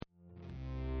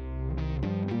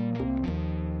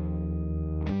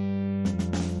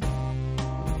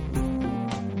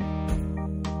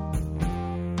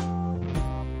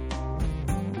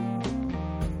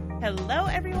Hello,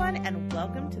 everyone, and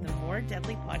welcome to the More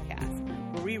Deadly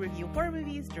podcast, where we review horror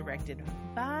movies directed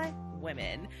by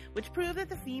women, which prove that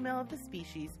the female of the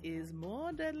species is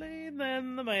more deadly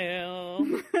than the male.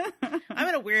 I'm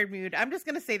in a weird mood. I'm just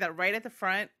going to say that right at the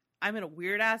front. I'm in a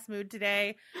weird-ass mood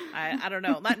today. I don't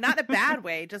know. Not in a bad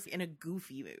way, just in a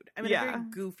goofy mood. I'm in a very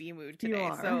goofy mood today.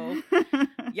 So,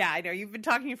 yeah, I know. You've been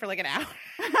talking to me for like an hour.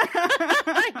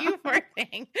 You poor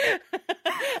thing.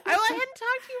 I hadn't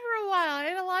talked to you for a while. I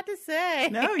had a lot to say.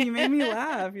 No, you made me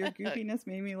laugh. Your goofiness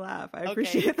made me laugh. I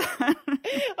appreciate that.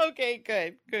 Okay,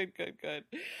 good.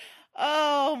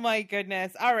 Oh, my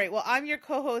goodness. All right. Well, I'm your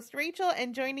co-host, Rachel,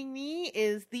 and joining me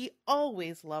is the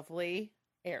always lovely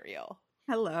Ariel.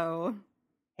 Hello.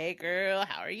 Hey, girl.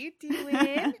 How are you doing?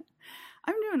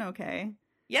 I'm doing okay.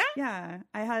 Yeah? Yeah.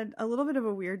 I had a little bit of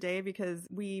a weird day because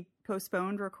we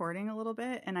postponed recording a little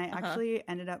bit, and I actually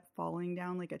ended up falling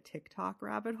down like a TikTok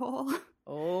rabbit hole.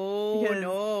 Oh,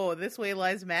 no. This way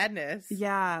lies madness.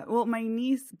 Yeah. Well, my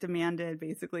niece demanded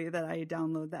basically that I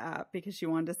download the app because she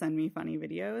wanted to send me funny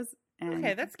videos. And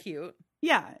okay, that's cute.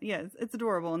 Yeah. Yes. It's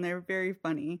adorable, and they're very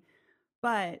funny.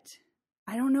 But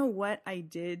I don't know what I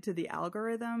did to the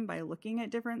algorithm by looking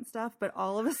at different stuff, but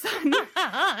all of a sudden,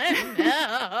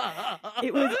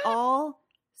 it was all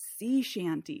sea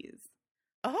shanties.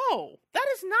 Oh, that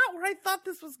is not where I thought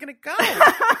this was going to go.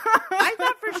 I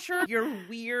thought for sure your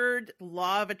weird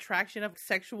law of attraction of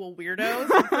sexual weirdos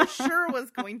for sure was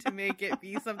going to make it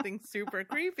be something super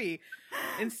creepy.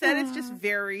 Instead, it's just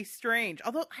very strange.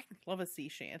 Although I love a sea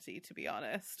shanty, to be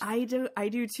honest. I do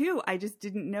too. I just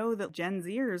didn't know that Gen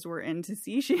Zers were into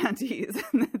sea shanties.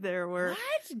 There were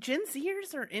what? Gen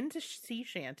Zers are into sea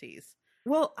shanties.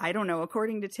 Well, I don't know.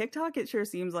 According to TikTok, it sure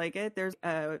seems like it. There's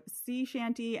a sea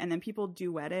shanty, and then people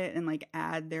duet it and like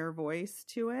add their voice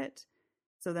to it.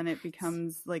 So then it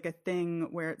becomes like a thing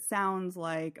where it sounds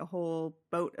like a whole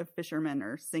boat of fishermen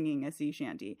are singing a sea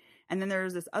shanty. And then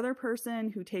there's this other person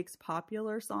who takes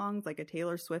popular songs, like a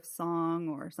Taylor Swift song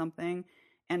or something,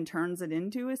 and turns it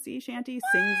into a sea shanty,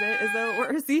 sings it as though it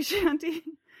were a sea shanty.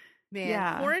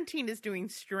 Man, quarantine is doing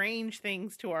strange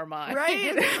things to our minds.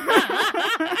 Right?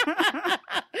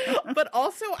 But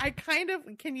also,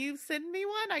 can you send me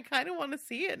one? I kind of want to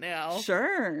see it now.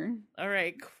 Sure. All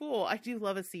right, cool. I do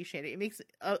love a sea shanty. It makes,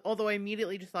 although I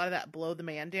immediately just thought of that Blow the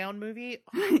Man Down movie.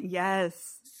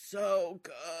 Yes. So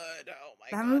good. Oh my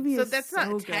God. That movie so is that's so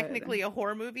not technically a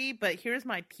horror movie, but here's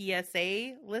my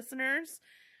PSA, listeners.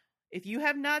 If you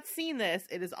have not seen this,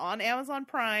 it is on Amazon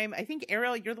Prime. I think,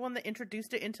 Ariel, you're the one that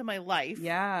introduced it into my life.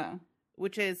 Yeah.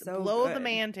 Which is so Blow good. the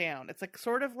Man Down. It's like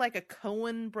sort of like a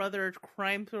Coen Brothers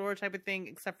crime thriller type of thing,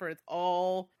 except for it's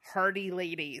all hardy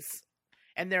ladies.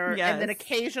 And and then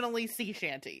occasionally sea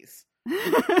shanties.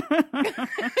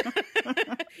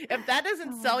 If that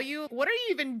doesn't sell you, what are you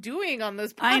even doing on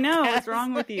this podcast? I know, what's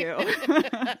wrong with you?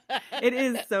 It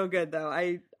is so good though.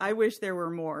 I wish there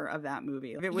were more of that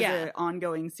movie. If it was an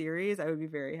ongoing series, I would be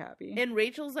very happy. In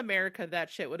Rachel's America, that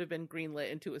shit would have been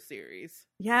greenlit into a series.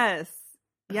 Yes.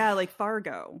 Yeah, like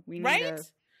Fargo.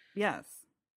 Yes.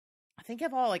 I think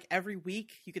of all, like, every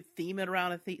week you could theme it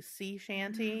around a sea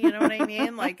shanty, you know what I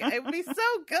mean? Like, it would be so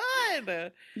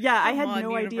good. Yeah, I had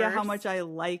no idea how much I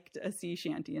liked a sea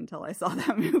shanty until I saw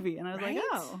that movie. And I was like,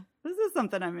 oh, this is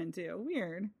something I'm into.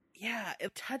 Weird. Yeah,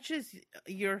 it touches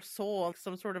your soul on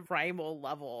some sort of primal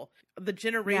level. The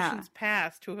generations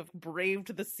past who have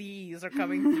braved the seas are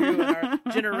coming through in our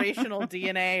generational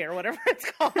DNA or whatever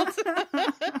it's called.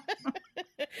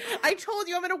 I told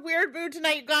you I'm in a weird mood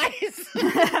tonight, guys.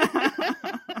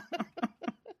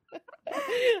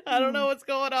 I don't know what's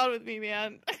going on with me,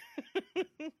 man.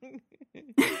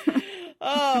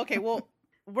 Oh, okay. Well,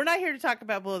 we're not here to talk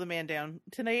about Blow the Man Down.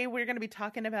 Today, we're going to be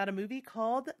talking about a movie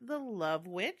called The Love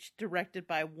Witch, directed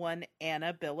by one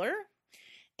Anna Biller.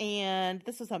 And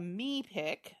this is a me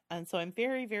pick, and so I'm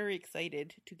very, very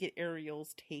excited to get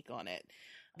Ariel's take on it.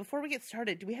 Before we get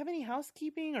started, do we have any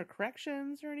housekeeping or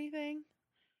corrections or anything?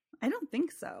 I don't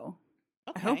think so.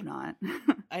 Okay. I hope not.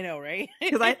 I know, right?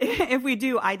 Because if we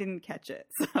do, I didn't catch it.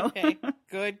 So. Okay,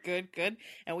 good.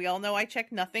 And we all know I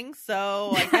checked nothing,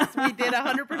 so I guess we did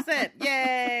 100%.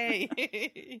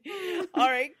 Yay! All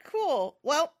right, cool.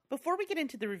 Well, before we get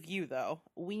into the review, though,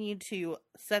 we need to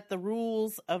set the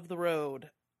rules of the road.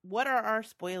 What are our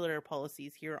spoiler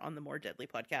policies here on the More Deadly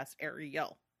podcast,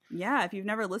 Ariel? Yeah, if you've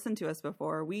never listened to us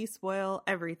before, we spoil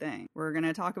everything. We're going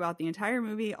to talk about the entire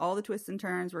movie, all the twists and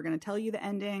turns. We're going to tell you the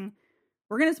ending.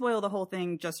 We're going to spoil the whole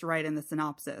thing just right in the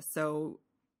synopsis. So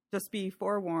just be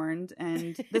forewarned.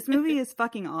 And this movie is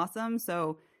fucking awesome.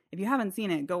 So if you haven't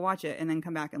seen it, go watch it and then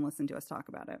come back and listen to us talk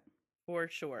about it. For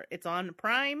sure. It's on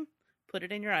Prime. Put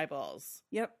it in your eyeballs.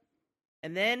 Yep.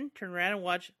 and then turn around and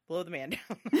watch Blow the Man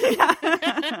Down.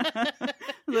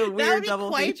 The That would weird be double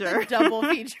quite feature. the double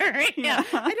feature. Yeah.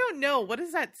 Yeah. I don't know. What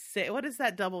does that say? What does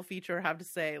that double feature have to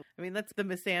say? I mean, that's the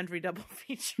Misandry double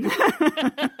feature.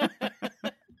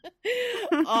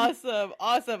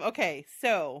 Awesome. Okay,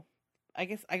 so I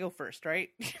guess I go first, right?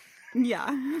 Yeah.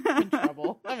 I'm in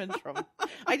trouble. I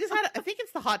think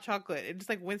it's the hot chocolate. It just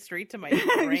like went straight to my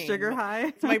brain. Sugar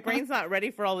high. So my brain's not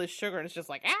ready for all this sugar, and it's just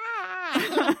like,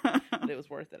 but it was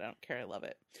worth it. I don't care. I love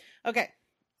it. Okay.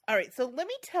 All right. So let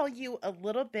me tell you a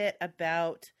little bit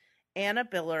about Anna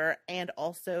Biller and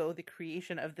also the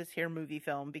creation of this here movie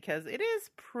film, because it is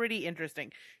pretty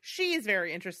interesting. She is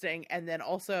very interesting. And then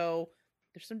also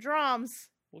there's some drums.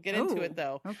 We'll get into it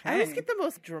though. Okay. I always get the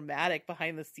most dramatic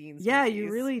behind the scenes. Yeah, movies.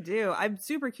 you really do. I'm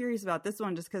super curious about this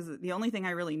one just because the only thing I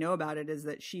really know about it is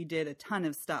that she did a ton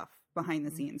of stuff behind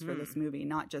the scenes for this movie,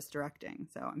 not just directing.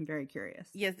 So I'm very curious.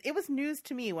 Yes, it was news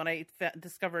to me when I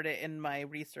discovered it in my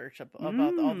research about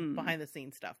all the behind the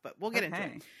scenes stuff, but we'll get into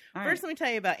it. First, let me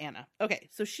tell you about Anna. Okay,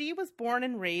 so she was born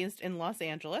and raised in Los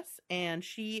Angeles, and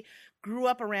she grew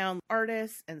up around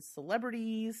artists and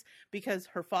celebrities because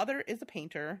her father is a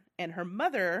painter and her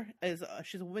mother is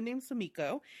she's a woman named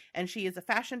Sumiko, and she is a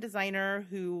fashion designer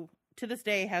who to this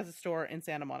day has a store in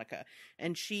Santa Monica.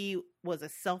 And she was a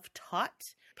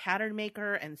self-taught pattern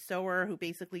maker and sewer who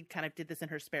basically kind of did this in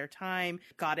her spare time,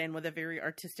 got in with a very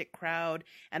artistic crowd,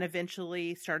 and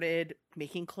eventually started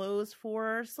making clothes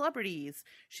for celebrities.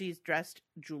 She's dressed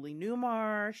Julie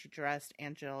Newmar. She dressed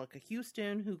Angelica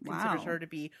Houston, who considers her to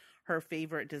be her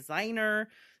favorite designer.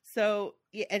 So,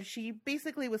 yeah, and she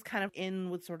basically was kind of in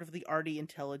with sort of the arty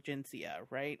intelligentsia,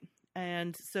 right?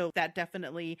 And so that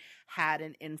definitely had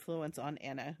an influence on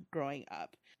Anna growing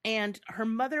up. And her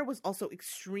mother was also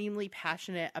extremely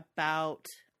passionate about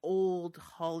old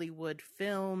Hollywood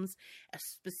films,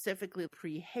 specifically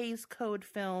pre-Hays Code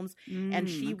films, and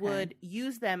she would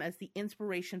use them as the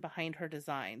inspiration behind her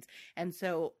designs. And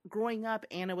so growing up,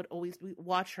 Anna would always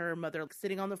watch her mother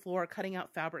sitting on the floor, cutting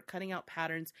out fabric, cutting out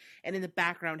patterns, and in the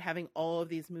background having all of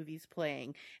these movies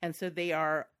playing. And so they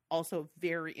are also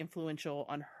very influential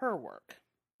on her work.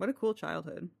 What a cool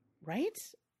childhood. Right?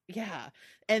 Yeah.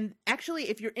 And actually,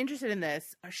 if you're interested in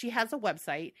this, she has a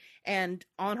website, and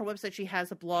on her website, she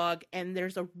has a blog, and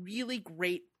there's a really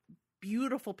great,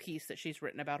 beautiful piece that she's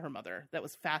written about her mother that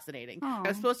was fascinating. Aww. I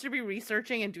was supposed to be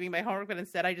researching and doing my homework, but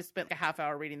instead I just spent like a half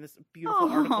hour reading this beautiful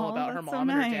article about her mom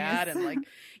and her dad. And like,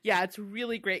 yeah, it's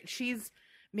really great. She's,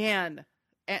 man,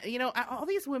 you know, all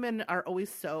these women are always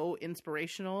so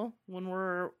inspirational when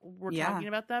we're talking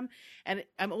about them. And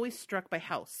I'm always struck by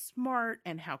how smart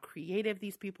and how creative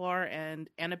these people are. And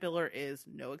Anna Biller is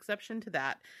no exception to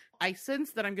that. I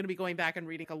sense that I'm going to be going back and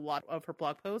reading a lot of her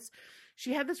blog posts.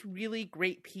 She had this really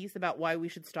great piece about why we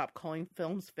should stop calling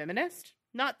films feminist.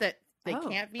 Not that they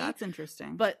can't be. That's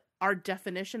interesting. But our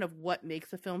definition of what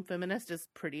makes a film feminist is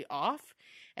pretty off.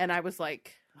 And I was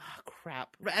like, oh,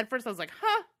 crap. At first I was like,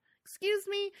 excuse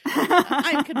me?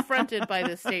 I'm confronted by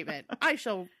this statement. I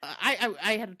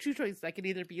had two choices. I could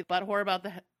either be sore about the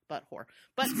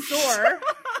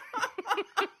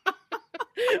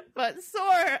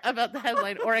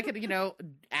headline, or I could,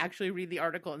 actually read the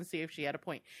article and see if she had a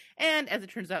point. And as it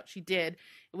turns out, she did.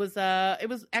 It was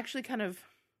actually kind of,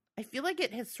 I feel like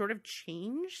it has sort of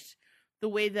changed the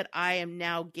way that I am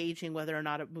now gauging whether or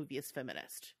not a movie is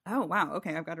feminist. Oh, wow.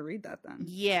 Okay, I've got to read that then.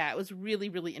 Yeah, it was really,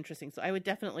 really interesting. So I would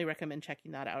definitely recommend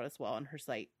checking that out as well on her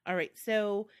site. All right,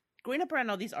 so growing up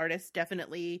around all these artists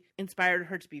definitely inspired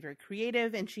her to be very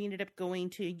creative, and she ended up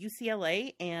going to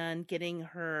UCLA and getting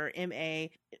her MA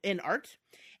in art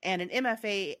and an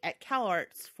MFA at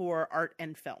CalArts for art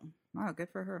and film. Wow, good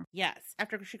for her. Yes.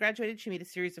 After she graduated, she made a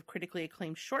series of critically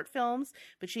acclaimed short films,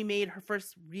 but she made her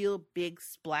first real big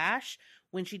splash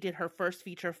when she did her first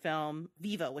feature film,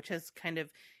 Viva, which has kind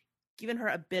of given her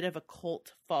a bit of a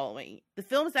cult following. The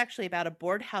film is actually about a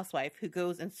bored housewife who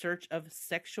goes in search of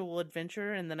sexual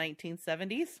adventure in the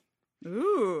 1970s.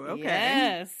 Ooh, okay.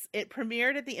 Yes. It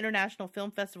premiered at the International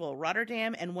Film Festival of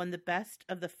Rotterdam and won the Best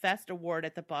of the Fest award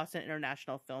at the Boston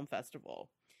International Film Festival.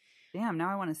 Damn,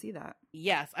 now I want to see that.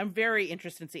 Yes, I'm very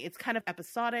interested in seeing it. It's kind of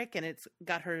episodic, and it's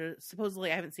got her,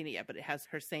 supposedly, I haven't seen it yet, but it has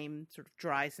her same sort of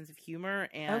dry sense of humor.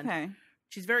 And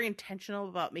she's very intentional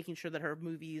about making sure that her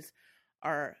movies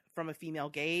are from a female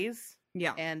gaze.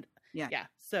 Yeah. And yeah.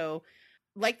 So,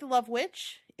 like The Love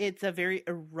Witch, it's a very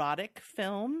erotic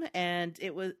film, and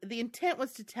the intent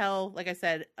was to tell, like I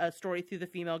said, a story through the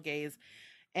female gaze.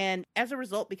 And as a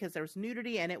result, because there was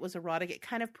nudity and it was erotic, it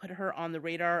kind of put her on the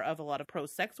radar of a lot of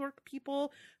pro-sex work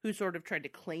people who sort of tried to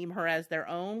claim her as their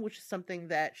own, which is something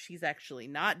that she's actually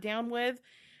not down with.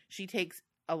 She takes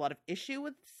a lot of issue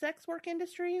with the sex work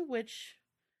industry, which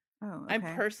Oh, okay. I'm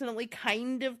personally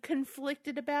kind of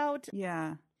conflicted about.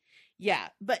 Yeah. Yeah,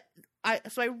 but I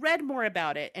read more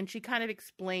about it, and she kind of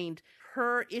explained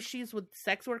her issues with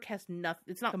sex work has nothing.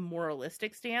 It's not a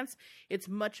moralistic stance. It's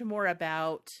much more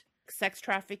about sex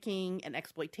trafficking and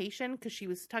exploitation, because she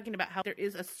was talking about how there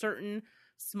is a certain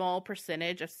small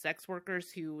percentage of sex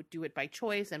workers who do it by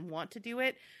choice and want to do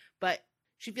it, but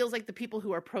she feels like the people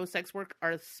who are pro-sex work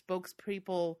are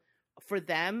spokespeople for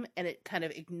them, and it kind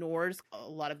of ignores a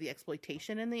lot of the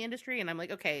exploitation in the industry. And I'm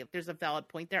like, okay, there's a valid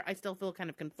point there. I still feel kind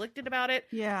of conflicted about it.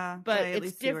 Yeah. But I at it's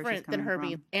least see where she's different than coming her from.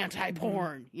 being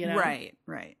anti-porn, you know?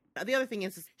 Right. The other thing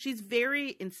is she's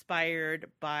very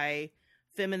inspired by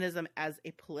feminism as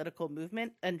a political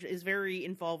movement, and is very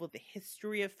involved with the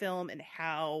history of film and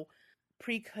how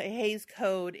pre-Hays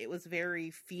Code, it was very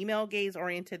female gaze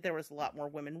oriented. There was a lot more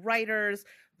women writers.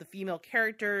 The female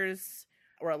characters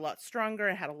were a lot stronger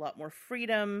and had a lot more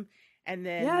freedom. And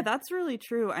then Yeah, that's really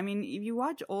true. I mean, if you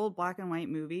watch old black and white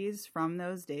movies from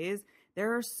those days,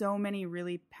 there are so many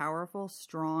really powerful,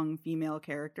 strong female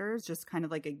characters, just kind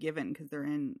of like a given because they're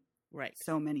in right.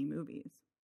 so many movies.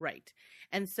 Right.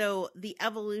 And so the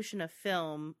evolution of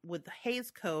film with the Hays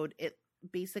Code, it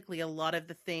basically a lot of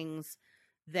the things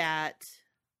that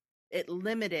it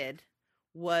limited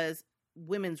was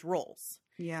women's roles.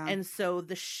 Yeah. And so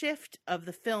the shift of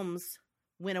the films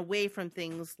went away from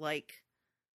things like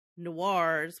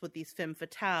noirs with these femme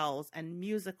fatales and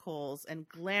musicals and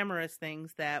glamorous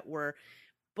things that were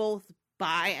both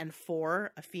by and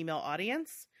for a female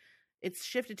audience. It's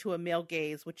shifted to a male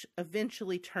gaze, which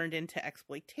eventually turned into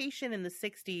exploitation in the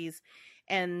 60s.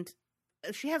 And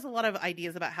she has a lot of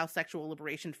ideas about how sexual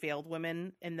liberation failed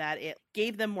women, in that it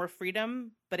gave them more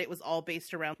freedom, but it was all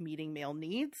based around meeting male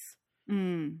needs.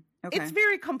 Okay. It's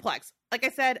very complex. Like I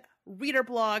said, read her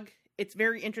blog. It's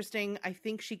very interesting. I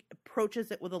think she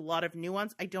approaches it with a lot of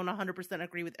nuance. I don't 100%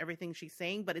 agree with everything she's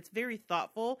saying, but it's very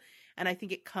thoughtful. And I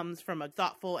think it comes from a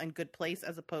thoughtful and good place,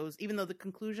 as opposed, even though the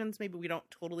conclusions maybe we don't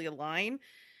totally align,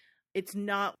 it's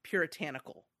not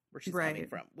puritanical where she's coming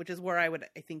from, which is where I would,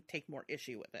 I think, take more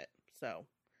issue with it. So,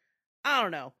 I don't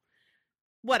know.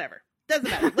 Whatever. Doesn't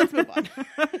matter. Let's move on.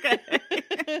 Okay.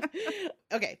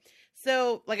 Okay.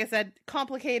 So, like I said,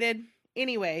 complicated.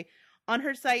 Anyway, on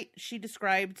her site, she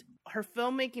described her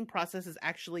filmmaking process is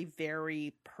actually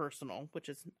very personal, which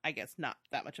is, I guess, not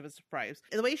that much of a surprise.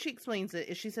 The way she explains it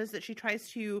is she says that she tries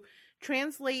to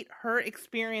translate her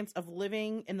experience of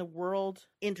living in the world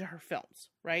into her films,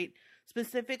 right?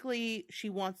 Specifically, she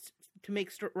wants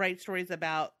to write stories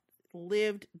about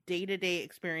lived day-to-day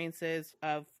experiences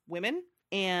of women,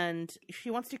 and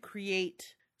she wants to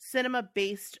create cinema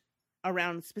based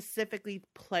around specifically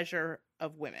pleasure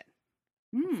of women.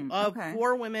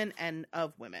 For women and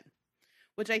of women,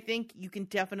 which I think you can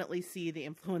definitely see the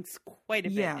influence quite a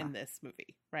bit in this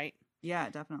movie, right? Yeah,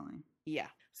 definitely. Yeah.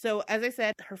 So as I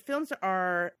said, her films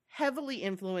are heavily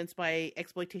influenced by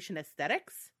exploitation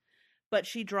aesthetics, but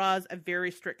she draws a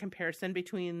very strict comparison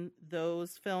between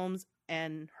those films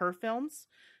and her films.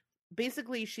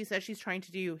 Basically, she says she's trying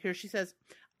to do, here she says,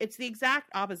 it's the exact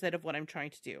opposite of what I'm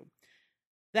trying to do.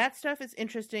 That stuff is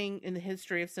interesting in the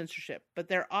history of censorship, but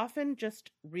they're often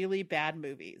just really bad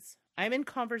movies. I'm in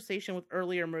conversation with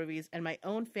earlier movies, and my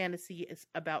own fantasy is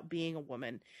about being a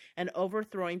woman and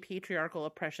overthrowing patriarchal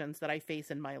oppressions that I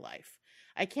face in my life.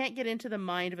 I can't get into the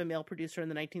mind of a male producer in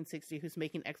the 1960s who's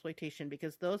making exploitation,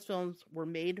 because those films were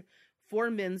made for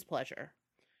men's pleasure.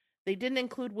 They didn't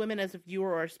include women as a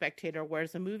viewer or a spectator,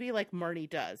 whereas a movie like Marnie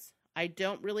does. I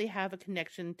don't really have a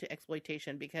connection to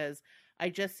exploitation because I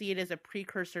just see it as a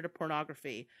precursor to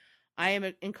pornography. I am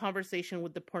in conversation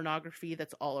with the pornography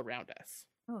that's all around us.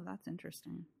 Oh, that's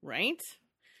interesting. Right?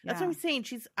 That's what I'm saying.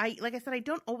 Like I said, I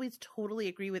don't always totally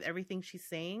agree with everything she's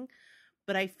saying,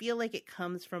 but I feel like it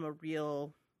comes from a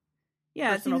real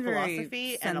personal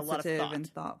philosophy and a lot of thought. And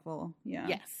thoughtful. Yeah.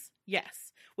 Yes.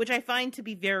 Which I find to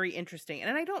be very interesting.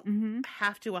 And I don't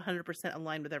have to 100%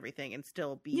 align with everything and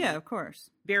still be of course,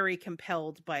 very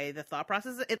compelled by the thought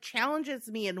process. It challenges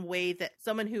me in a way that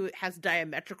someone who has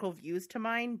diametrical views to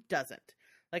mine doesn't.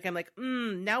 Like, I'm like,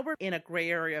 now we're in a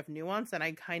gray area of nuance, and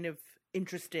I'm kind of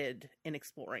interested in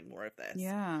exploring more of this.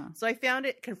 Yeah. So I found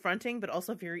it confronting, but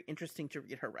also very interesting to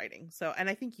read her writing. So, and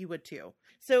I think you would too.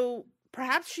 So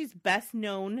perhaps she's best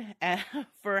known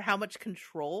for how much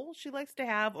control she likes to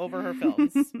have over her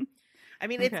films. I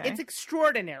mean, it's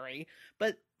extraordinary.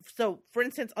 But so, for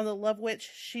instance, on The Love Witch,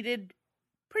 she did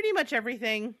pretty much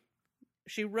everything.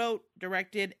 She wrote,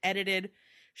 directed, edited.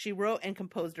 She wrote and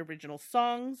composed original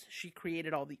songs. She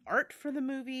created all the art for the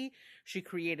movie. She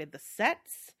created the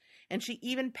sets. And she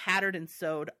even patterned and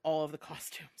sewed all of the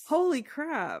costumes. Holy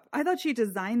crap. I thought she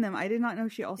designed them. I did not know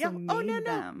she also made no.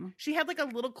 them. She had like a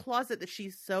little closet that she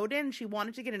sewed in. She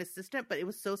wanted to get an assistant, but it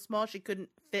was so small she couldn't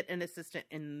fit an assistant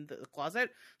in the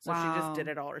closet. So she just did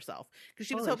it all herself. Because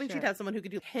she was hoping she'd have someone who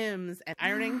could do hems and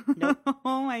ironing. Nope.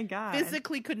 Oh my God.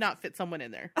 Physically could not fit someone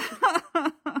in there.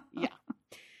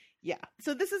 Yeah.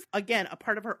 So this is, again, a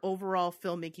part of her overall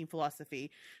filmmaking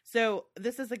philosophy. So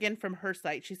this is, again, from her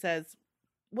site. She says,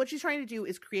 what she's trying to do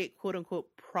is create, quote unquote,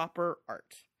 proper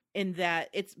art, in that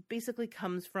it's basically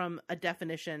comes from a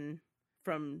definition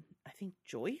from, I think,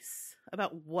 Joyce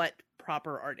about what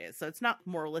proper art is. So it's not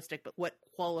moralistic, but what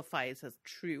qualifies as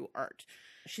true art.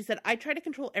 She said, I try to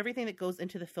control everything that goes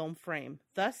into the film frame.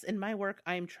 Thus, in my work,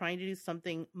 I am trying to do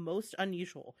something most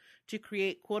unusual, to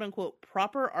create, quote unquote,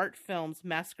 proper art films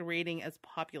masquerading as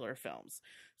popular films.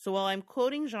 So while I'm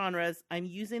quoting genres, I'm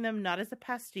using them not as a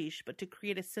pastiche, but to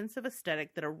create a sense of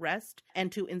aesthetic that arrests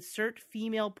and to insert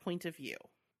female point of view.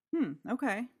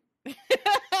 Okay.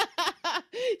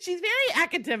 She's very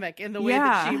academic in the way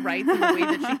that she writes and the way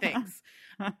that she thinks,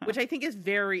 which I think is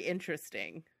very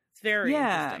interesting. It's very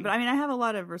interesting. But I mean, I have a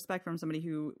lot of respect from somebody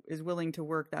who is willing to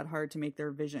work that hard to make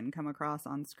their vision come across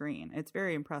on screen. It's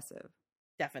very impressive.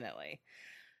 Definitely.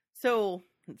 So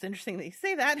it's interesting that you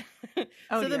say that.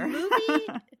 Oh, so dear. the movie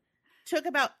took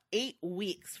about 8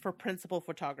 weeks for principal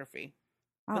photography.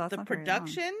 Oh, but that's the not very long.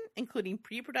 production, including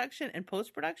pre-production and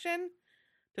post-production,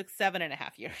 took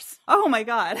 7.5 years. Oh my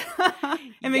God.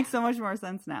 It makes so much more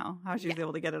sense now how she was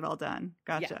able to get it all done.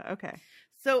 Gotcha. Okay.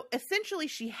 So essentially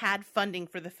she had funding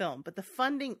for the film, but the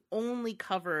funding only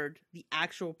covered the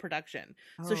actual production.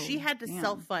 So she had to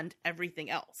self-fund everything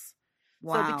else.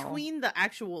 Wow. So between the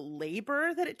actual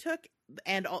labor that it took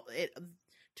and all it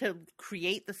to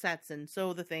create the sets and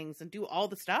sew the things and do all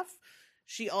the stuff,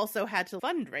 she also had to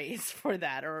fundraise for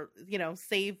that, or, you know,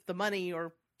 save the money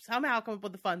or somehow come up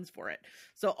with the funds for it.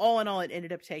 So all in all, it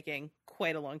ended up taking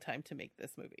quite a long time to make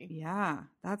this movie. Yeah,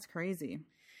 that's crazy.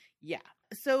 Yeah.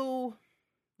 So,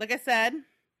 like I said,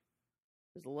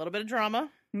 there's a little bit of drama.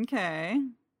 Okay.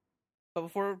 But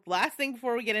last thing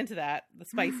before we get into that, the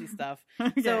spicy stuff.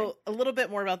 Okay. So a little bit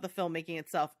more about the filmmaking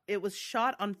itself. It was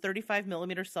shot on 35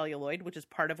 millimeter celluloid, which is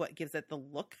part of what gives it the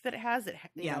look that it has. It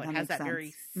has that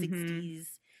very 60s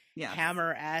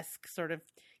Hammer-esque sort of,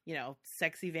 you know,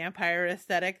 sexy vampire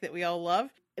aesthetic that we all love.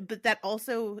 But that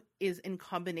also is in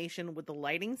combination with the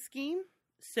lighting scheme.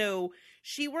 So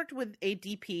she worked with a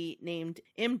DP named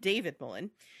M. David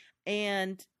Mullen,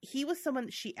 and he was someone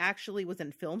that she actually was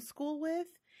in film school with.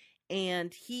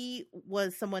 And he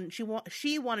was someone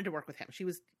she wanted to work with him.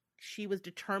 She was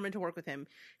determined to work with him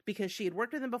because she had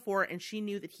worked with him before, and she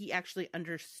knew that he actually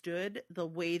understood the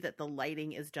way that the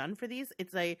lighting is done for these.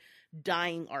 It's a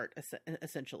dying art,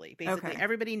 essentially. Basically,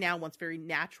 everybody now wants very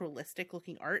naturalistic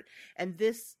looking art, and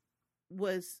the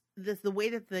way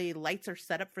that the lights are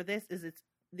set up for this is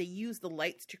they use the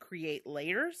lights to create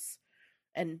layers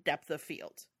and depth of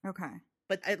field. Okay,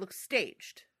 but it looks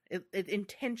staged. It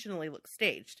intentionally looks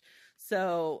staged.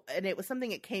 So, and it was something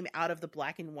that came out of the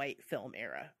black and white film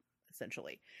era,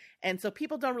 essentially. And so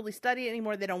people don't really study it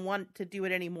anymore. They don't want to do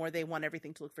it anymore. They want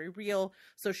everything to look very real.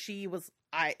 So she was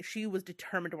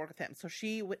determined to work with him. So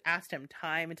she asked him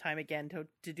time and time again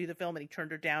to do the film, and he turned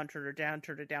her down.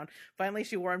 Finally,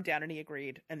 she wore him down, and he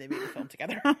agreed, and they made the film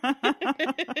together.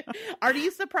 Are you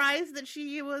surprised that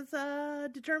she was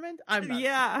determined? I'm not.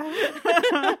 Yeah.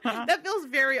 That feels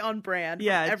very on brand.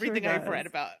 Yeah, from everything I've read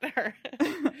about her.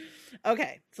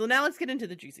 Okay, so now let's get into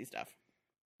the juicy stuff.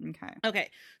 Okay,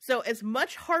 so as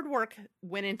much hard work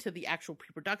went into the actual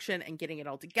pre-production and getting it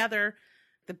all together,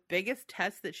 the biggest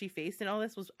test that she faced in all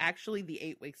this was actually the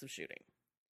 8 weeks of shooting.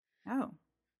 Oh.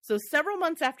 So several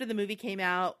months after the movie came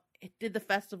out, it did the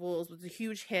festivals, was a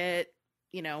huge hit.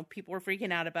 You know, people were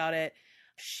freaking out about it.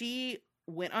 She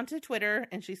went onto Twitter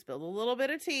and she spilled a little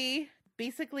bit of tea.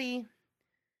 Basically,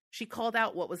 she called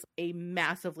out what was a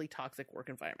massively toxic work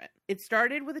environment. It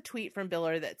started with a tweet from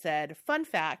Biller that said, "Fun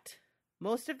fact,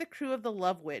 most of the crew of The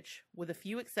Love Witch, with a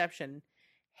few exceptions,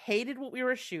 hated what we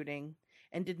were shooting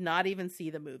and did not even see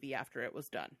the movie after it was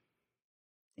done."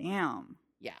 Damn.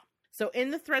 Yeah. So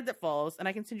in the thread that follows, and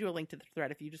I can send you a link to the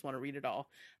thread if you just want to read it all.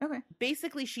 Okay.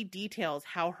 Basically, she details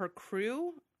how her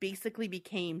crew basically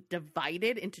became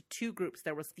divided into 2 groups.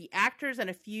 There was the actors and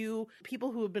a few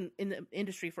people who have been in the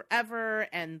industry forever,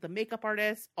 and the makeup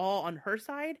artists all on her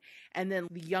side, and then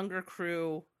the younger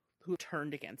crew who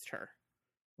turned against her.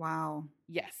 Wow.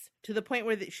 Yes, to the point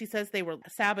where she says they were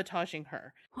sabotaging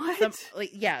her. What?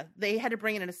 They had to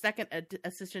bring in a second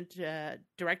assistant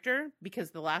director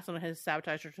because the last one had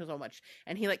sabotaged her so much.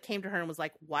 And he came to her and was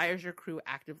like, "Why is your crew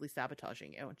actively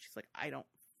sabotaging you?" And she's like, "I don't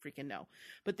freaking know."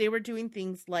 But they were doing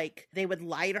things like they would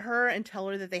lie to her and tell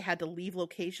her that they had to leave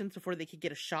locations before they could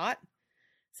get a shot,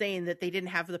 saying that they didn't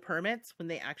have the permits when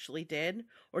they actually did,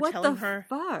 or what telling the her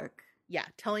fuck? Yeah,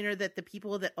 telling her that the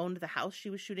people that owned the house she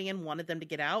was shooting in wanted them to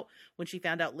get out when she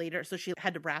found out later. So she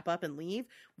had to wrap up and leave,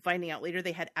 finding out later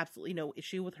they had absolutely no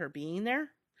issue with her being there.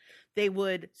 They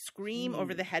would scream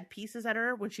over the headpieces at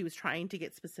her when she was trying to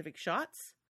get specific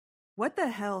shots. What the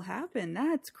hell happened?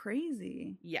 That's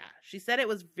crazy. Yeah, she said it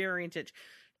was very intense.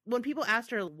 When people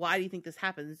asked her, why do you think this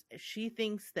happens? She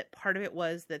thinks that part of it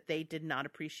was that they did not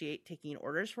appreciate taking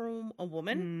orders from a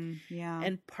woman. Yeah.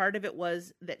 And part of it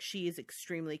was that she is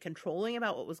extremely controlling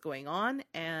about what was going on,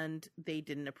 and they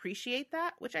didn't appreciate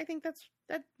that, which I think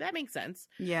that makes sense.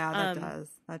 Yeah, that does.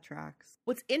 That tracks.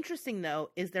 What's interesting,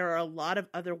 though, is there are a lot of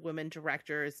other women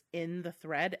directors in the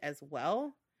thread as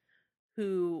well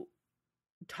who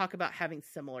talk about having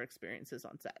similar experiences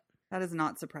on set. That is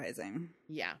not surprising.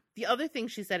 Yeah. The other thing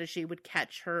she said is she would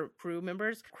catch her crew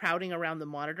members crowding around the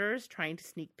monitors trying to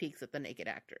sneak peeks at the naked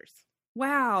actors.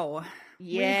 Wow.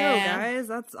 Yeah. Way to go, guys.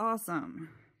 That's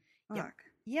awesome. Fuck.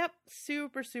 Yep.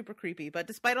 Super, super creepy. But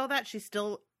despite all that, she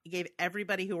still gave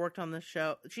everybody who worked on the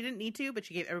show, she didn't need to, but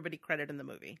she gave everybody credit in the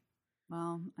movie.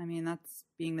 Well, I mean, that's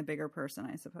being the bigger person,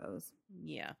 I suppose.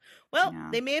 Yeah. Well,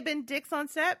 they may have been dicks on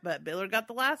set, but Biller got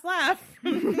the last laugh.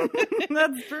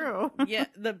 That's true. Yeah.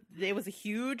 It was a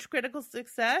huge critical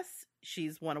success.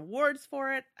 She's won awards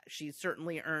for it. She's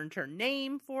certainly earned her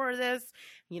name for this.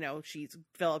 You know, she's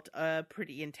developed a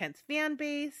pretty intense fan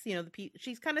base. You know,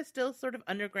 she's kind of still sort of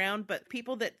underground, but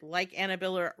people that like Anna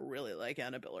Biller really like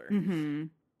Anna Biller. Mm-hmm.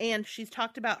 And she's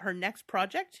talked about her next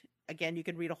project. Again, you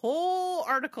can read a whole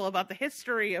article about the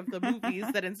history of the movies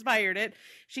that inspired it.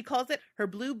 She calls it her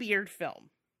Bluebeard film.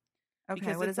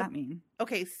 Okay, what does that mean?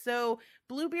 Okay, so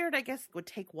Bluebeard, I guess, would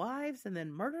take wives and then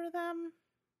murder them.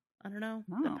 I don't know.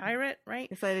 Oh. The pirate, right?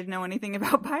 Guess I didn't know anything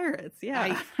about pirates.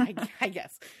 Yeah. I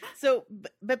guess. So,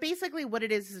 but basically what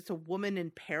it is it's a woman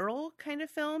in peril kind of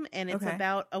film. And it's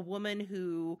about a woman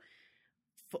who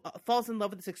falls in love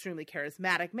with this extremely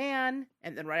charismatic man,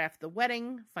 and then right after the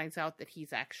wedding finds out that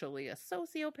he's actually a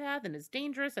sociopath and is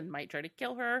dangerous and might try to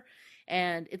kill her.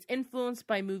 And it's influenced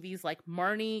by movies like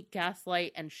Marnie,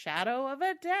 Gaslight, and Shadow of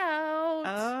a Doubt.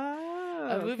 Oh,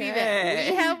 a movie that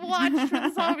we have watched for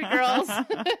the Zombie Girls.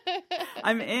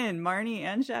 I'm in Marnie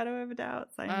and Shadow of a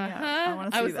Doubt. Sign me up. I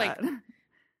want to see that. Like,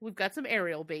 we've got some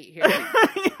Ariel bait here.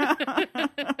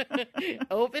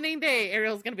 Opening day,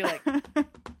 Ariel's gonna be like,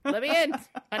 "Let me in.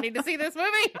 I need to see this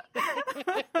movie."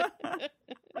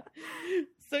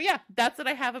 So yeah, that's what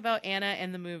I have about Anna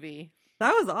and the movie.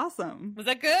 That was awesome. Was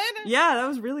that good? Yeah, that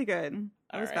was really good.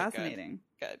 That was fascinating.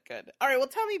 Good. All right, well,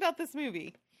 tell me about this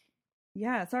movie.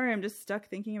 Yeah, sorry, I'm just stuck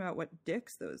thinking about what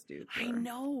dicks those dudes were. I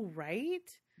know, right?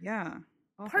 Yeah.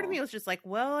 Part of me was just like,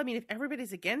 well, I mean, if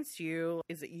everybody's against you,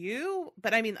 is it you?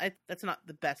 But I mean, that's not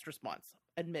the best response,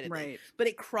 admittedly. Right. But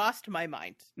it crossed my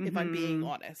mind, if I'm being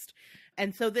honest.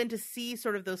 And so then to see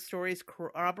sort of those stories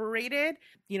corroborated,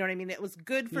 you know what I mean? It was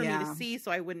good for me to see,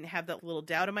 so I wouldn't have that little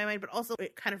doubt in my mind. But also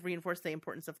it kind of reinforced the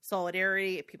importance of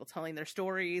solidarity, people telling their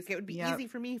stories. It would be easy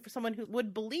for me, for someone who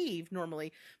would believe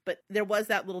normally, but there was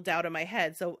that little doubt in my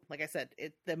head. So like I said,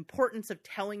 the importance of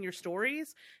telling your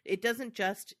stories, you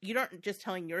aren't just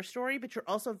telling your story, but you're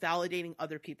also validating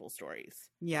other people's stories.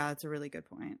 Yeah, that's a really good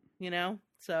point. You know?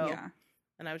 So, yeah.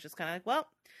 And I was just kind of like, well,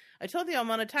 I told you I'm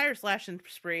on a tire slashing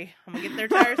spree. I'm going to get their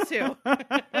tires too.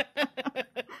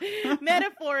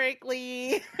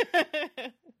 Metaphorically.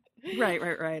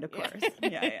 Right. Of course.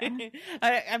 Yeah.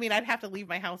 I mean, I'd have to leave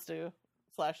my house to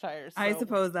slash tires. So. I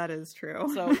suppose that is true.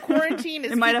 So quarantine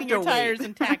is keeping your tires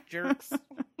intact, jerks.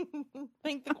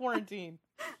 Thank the quarantine.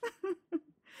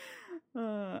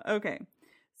 Okay.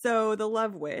 So The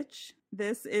Love Witch.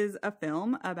 This is a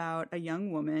film about a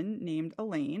young woman named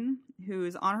Elaine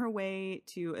who's on her way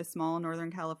to a small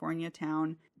Northern California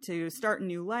town to start a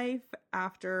new life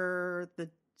after the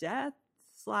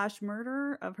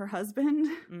death/murder of her husband.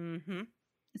 Mm-hmm.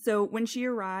 So when she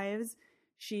arrives,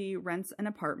 she rents an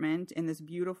apartment in this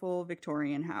beautiful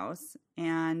Victorian house,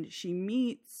 and she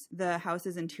meets the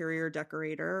house's interior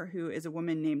decorator, who is a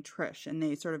woman named Trish, and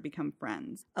they sort of become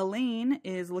friends. Elaine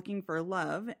is looking for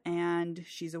love, and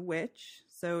she's a witch,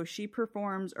 so she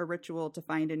performs a ritual to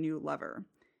find a new lover.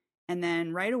 And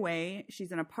then right away,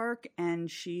 she's in a park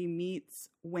and she meets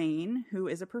Wayne, who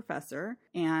is a professor.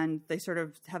 And they sort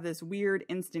of have this weird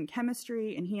instant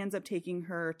chemistry. And he ends up taking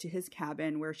her to his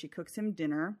cabin where she cooks him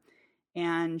dinner.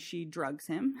 And she drugs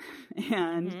him.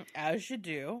 And as you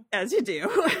do. As you do.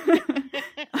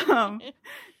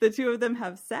 The two of them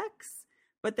have sex.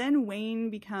 But then Wayne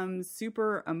becomes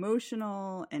super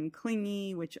emotional and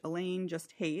clingy, which Elaine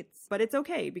just hates. But it's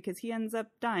okay because he ends up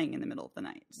dying in the middle of the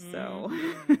night. So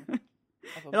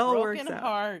it all works out.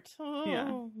 Heart. Oh,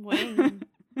 yeah. Wayne.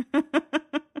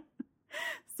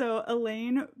 So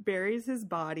Elaine buries his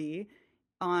body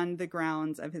on the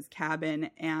grounds of his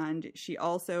cabin, and she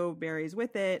also buries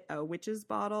with it a witch's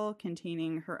bottle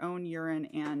containing her own urine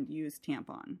and used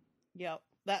tampon. Yep.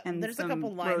 There's a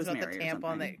couple lines about the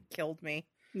tampon that killed me.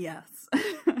 Yes.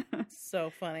 So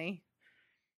funny.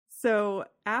 So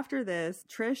after this,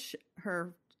 Trish,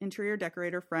 her interior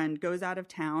decorator friend, goes out of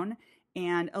town,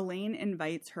 and Elaine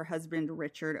invites her husband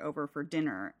Richard over for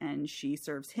dinner, and she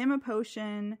serves him a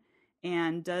potion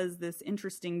and does this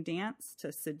interesting dance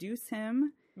to seduce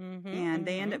him. And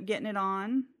they end up getting it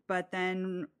on, but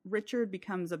then Richard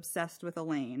becomes obsessed with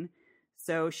Elaine.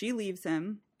 So she leaves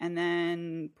him, and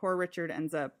then poor Richard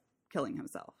ends up killing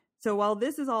himself. So while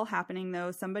this is all happening,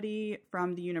 though, somebody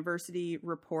from the university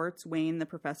reports Wayne, the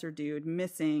professor dude,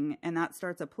 missing, and that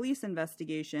starts a police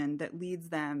investigation that leads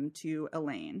them to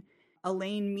Elaine.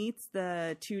 Elaine meets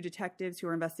the two detectives who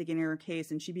are investigating her case,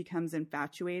 and she becomes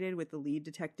infatuated with the lead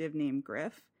detective named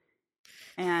Griff.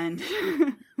 And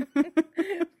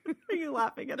are you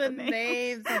laughing at the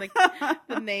names?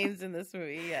 The names in this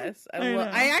movie? Yes,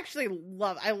 I actually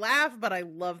love. I laugh, but I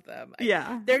love them.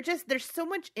 Yeah, there's so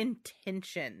much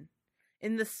intention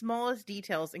in the smallest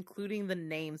details, including the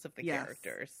names of the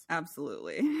characters.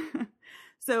 Absolutely.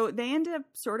 So they end up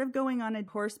sort of going on a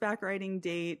horseback riding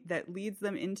date that leads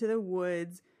them into the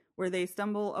woods, where they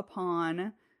stumble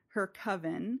upon her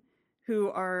coven, who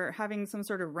are having some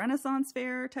sort of Renaissance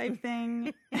fair type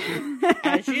thing.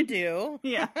 As you do.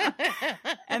 Yeah.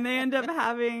 And they end up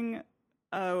having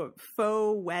a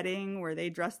faux wedding where they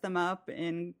dress them up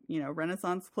in,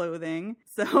 Renaissance clothing.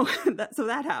 So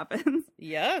that happens.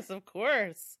 Yes, of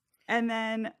course. And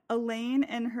then Elaine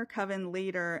and her coven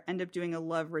later end up doing a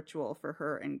love ritual for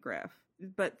her and Griff.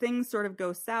 But things sort of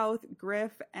go south.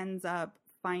 Griff ends up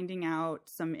finding out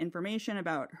some information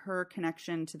about her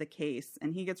connection to the case,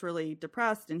 and he gets really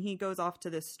depressed, and he goes off to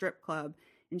this strip club,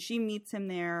 and she meets him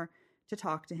there to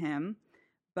talk to him,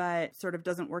 but sort of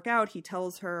doesn't work out. He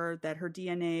tells her that her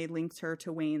DNA links her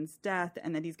to Wayne's death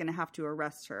and that he's going to have to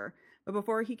arrest her. But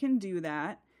before he can do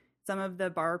that, some of the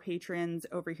bar patrons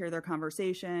overhear their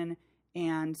conversation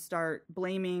and start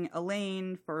blaming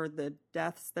Elaine for the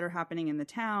deaths that are happening in the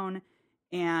town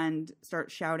and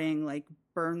start shouting, like,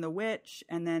 burn the witch,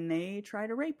 and then they try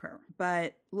to rape her.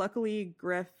 But luckily,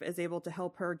 Griff is able to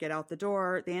help her get out the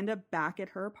door. They end up back at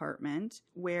her apartment,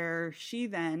 where she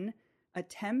then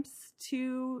attempts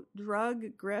to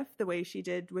drug Griff the way she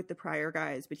did with the prior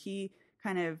guys. But he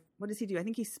kind of, what does he do? I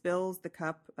think he spills the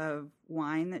cup of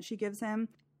wine that she gives him.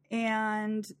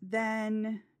 And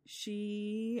then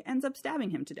she ends up stabbing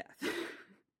him to death.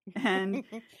 And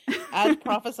as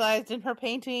prophesized in her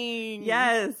painting.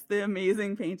 Yes, the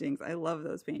amazing paintings. I love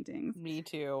those paintings. Me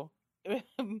too.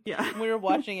 Yeah. When we were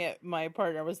watching it, my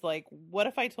partner was like, what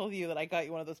if I told you that I got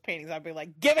you one of those paintings? I'd be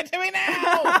like, give it to me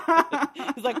now.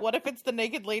 He's like, what if it's the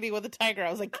naked lady with a tiger?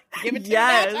 I was like, give it to me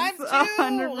now. Time too.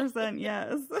 100%,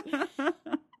 yes.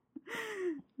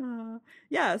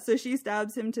 Yeah, so she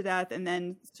stabs him to death and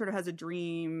then sort of has a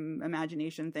dream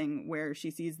imagination thing where she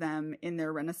sees them in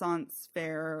their Renaissance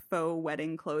fair faux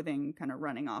wedding clothing kind of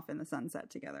running off in the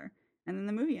sunset together. And then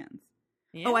the movie ends.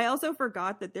 Yeah. Oh, I also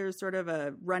forgot that there's sort of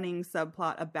a running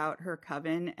subplot about her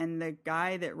coven, and the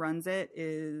guy that runs it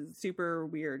is super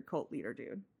weird cult leader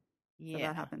dude. Yeah. So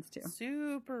that happens too.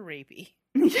 Super rapey.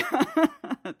 Yeah.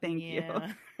 Thank you.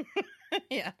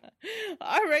 Yeah.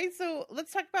 All right. So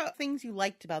let's talk about things you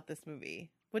liked about this movie.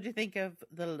 What did you think of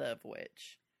The Love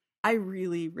Witch? I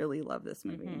really, really love this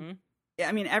movie. Mm-hmm.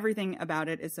 I mean, everything about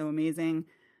it is so amazing.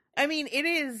 I mean, it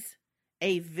is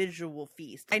a visual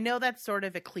feast. I know that's sort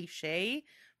of a cliche,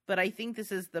 but I think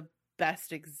this is the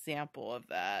best example of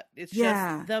that. It's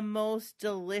just the most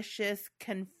delicious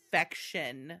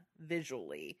confection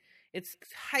visually. It's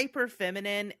hyper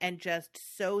feminine and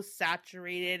just so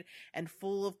saturated and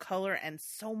full of color and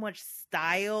so much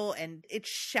style, and it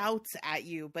shouts at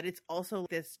you, but it's also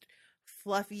this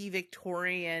fluffy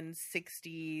Victorian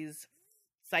 60s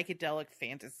psychedelic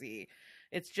fantasy.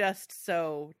 It's just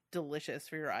so delicious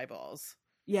for your eyeballs.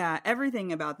 Yeah,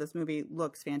 everything about this movie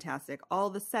looks fantastic. All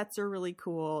the sets are really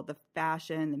cool. The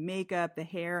fashion, the makeup, the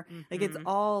hair, like it's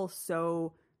all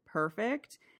so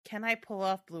perfect. Can I pull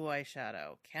off blue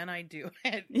eyeshadow? Can I do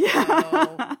it?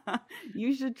 Yeah. No.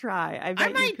 You should try. I bet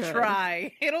I might you could.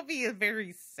 try. It'll be a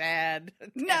very sad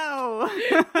test. No.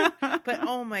 But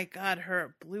oh my god,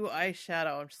 her blue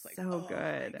eyeshadow. I'm just like, so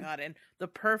good. My god, and the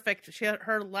perfect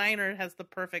her liner has the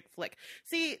perfect flick.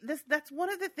 See, that's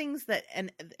one of the things that,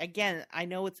 and again, I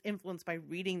know it's influenced by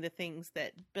reading the things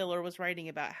that Biller was writing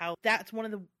about, how that's one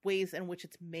of the ways in which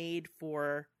it's made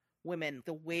for women,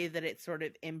 the way that it sort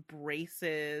of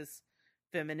embraces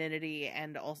femininity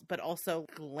and also, but also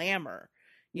glamour.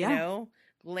 You know,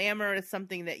 glamour is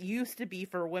something that used to be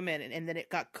for women, and then it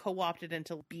got co-opted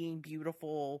into being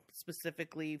beautiful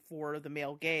specifically for the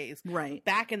male gaze. Right.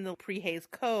 Back in the pre-Hays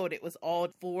Code, it was all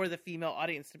for the female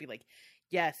audience to be like,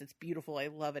 yes, it's beautiful. I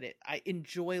love it. I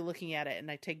enjoy looking at it, and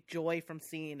I take joy from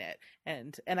seeing it.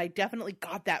 And I definitely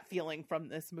got that feeling from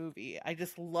this movie. I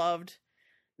just loved,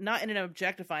 not in an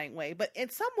objectifying way, but in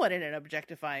somewhat in an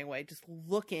objectifying way, just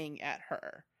looking at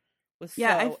her was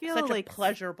I feel such like a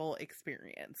pleasurable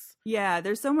experience. Yeah,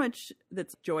 there's so much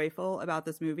that's joyful about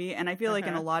this movie, and I feel like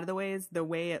in a lot of the ways, the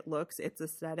way it looks, its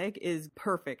aesthetic is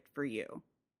perfect for you.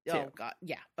 Too. Oh god,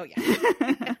 yeah. Oh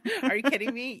yeah. Are you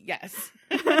kidding me? Yes.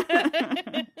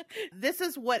 This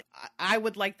is what I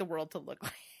would like the world to look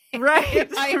like. Right.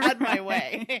 If I had my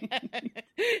way.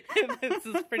 This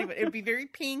is pretty much, it'd be very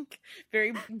pink,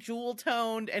 very jewel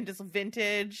toned, and just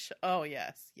vintage. Oh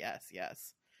yes, yes,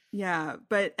 yes. Yeah,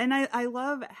 and I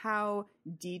love how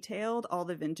detailed all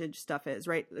the vintage stuff is,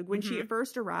 right? When she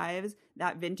first arrives,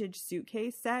 that vintage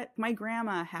suitcase set, my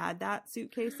grandma had that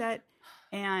suitcase set,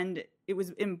 and it was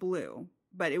in blue,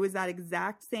 but it was that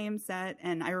exact same set,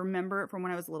 and I remember it from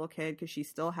when I was a little kid because she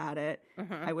still had it.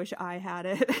 I wish I had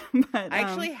it. But I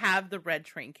actually have the red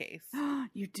train case.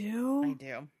 You do? I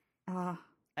do.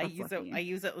 I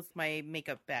use it with my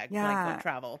makeup bag when I go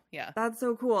travel. Yeah. That's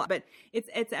so cool. But it's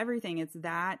everything. It's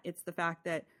the fact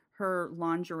that her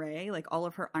lingerie, like all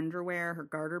of her underwear, her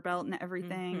garter belt and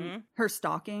everything, her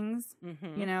stockings,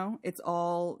 you know, it's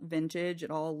all vintage.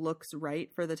 It all looks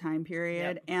right for the time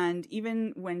period. Yep. And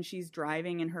even when she's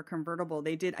driving in her convertible,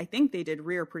 I think they did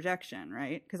rear projection,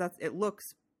 right? Because it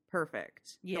looks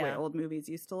perfect. The way old movies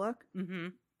used to look.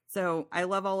 So I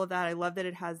love all of that. I love that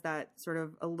it has that sort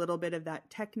of a little bit of that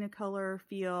Technicolor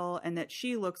feel, and that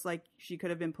she looks like she could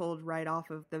have been pulled right off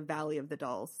of the Valley of the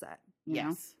Dolls set. You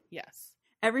know? Yes.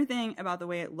 Everything about the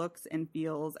way it looks and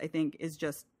feels, I think, is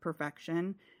just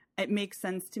perfection. It makes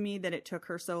sense to me that it took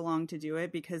her so long to do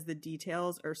it because the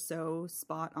details are so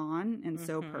spot on and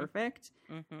so perfect.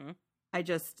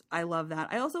 I love that.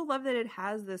 I also love that it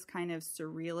has this kind of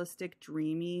surrealistic,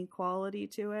 dreamy quality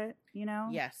to it, you know?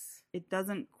 Yes. It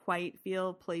doesn't quite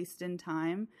feel placed in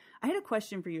time. I had a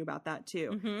question for you about that,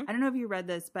 too. I don't know if you read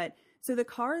this, but so the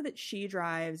car that she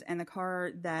drives and the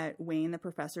car that Wayne, the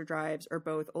professor, drives are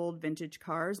both old vintage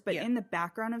cars, but in the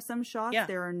background of some shots,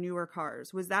 there are newer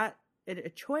cars. Was that a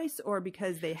choice or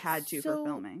because they had to for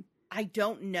filming? I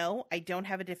don't know. I don't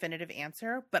have a definitive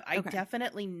answer, but I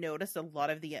definitely noticed a lot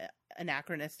of the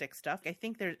anachronistic stuff. I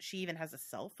think she even has a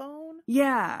cell phone.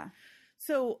 Yeah.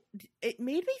 So it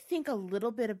made me think a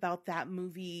little bit about that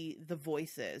movie, The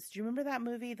Voices. Do you remember that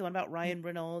movie? The one about Ryan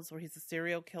Reynolds where he's a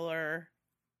serial killer?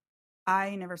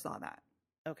 I never saw that.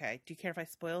 Okay. Do you care if I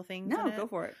spoil things? No, go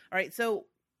for it. All right. So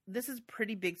this is a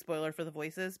pretty big spoiler for The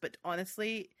Voices, but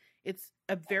honestly, it's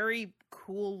a very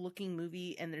cool looking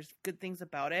movie and there's good things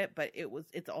about it, but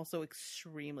it's also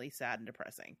extremely sad and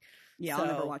depressing. Yeah, I'll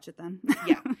never watch it then.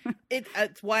 Yeah.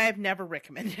 It's why I've never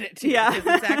recommended it to you.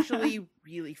 Because it's actually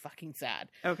really fucking sad.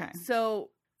 Okay. So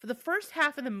for the first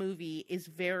half of the movie is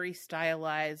very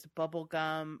stylized,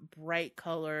 bubblegum, bright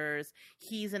colors.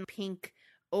 He's in pink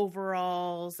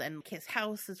overalls and his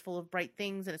house is full of bright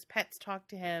things and his pets talk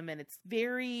to him and it's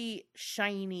very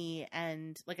shiny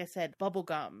and, like I said,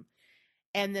 bubblegum.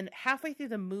 And then halfway through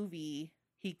the movie,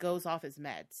 he goes off his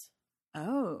meds.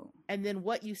 Oh. And then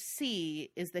what you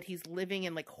see is that he's living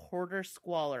in like hoarder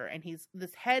squalor and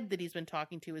this head that he's been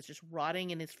talking to is just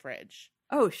rotting in his fridge.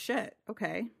 Oh shit.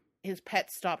 Okay. His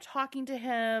pets stopped talking to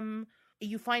him.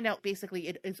 You find out basically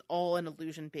it is all an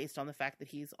illusion based on the fact that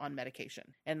he's on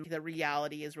medication. And the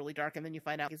reality is really dark. And then you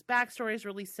find out his backstory is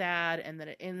really sad and then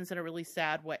it ends in a really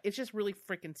sad way. It's just really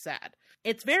freaking sad.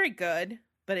 It's very good,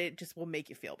 but it just will make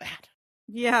you feel bad.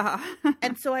 Yeah.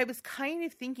 And so I was kind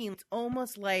of thinking it's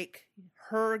almost like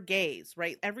her gaze,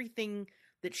 right? Everything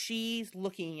that she's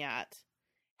looking at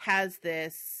has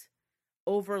this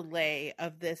overlay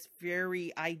of this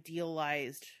very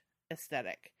idealized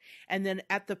aesthetic. And then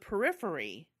at the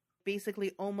periphery,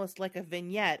 basically almost like a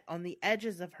vignette on the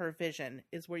edges of her vision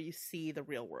is where you see the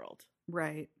real world.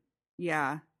 Right.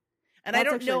 Yeah. And That's I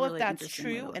don't actually a know if really that's interesting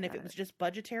way to true look and if at it was it. just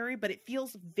budgetary, but it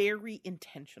feels very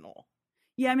intentional.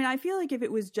 Yeah, I mean, I feel like if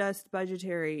it was just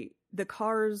budgetary, the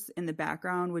cars in the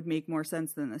background would make more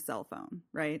sense than the cell phone,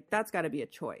 right? That's got to be a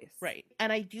choice. Right.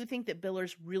 And I do think that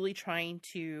Biller's really trying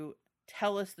to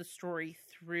tell us the story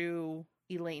through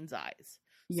Elaine's eyes.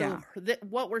 Yeah. So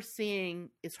what we're seeing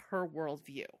is her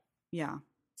worldview. Yeah.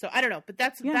 So I don't know, but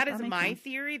that that is makes my sense.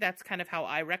 theory. That's kind of how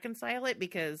I reconcile it,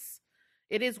 because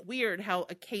it is weird how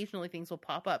occasionally things will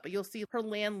pop up, but you'll see her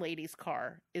landlady's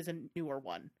car is a newer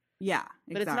one. Yeah,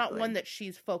 exactly. But it's not one that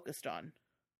she's focused on.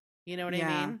 You know what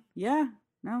I mean? Yeah.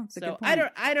 No, it's a good So point.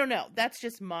 I don't know. That's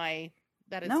just I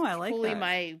like fully that.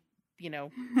 my,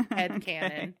 head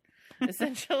canon,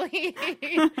 essentially.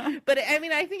 But I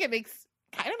mean, I think it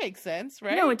kind of makes sense,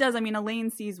 right? No, it does. I mean, Elaine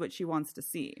sees what she wants to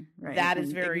see, right? That is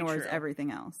and very ignores true.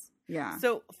 everything else. Yeah.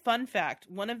 So, fun fact,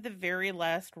 one of the very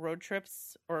last road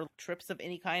trips or trips of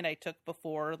any kind I took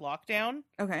before lockdown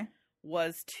Okay.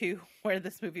 was to where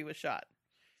this movie was shot.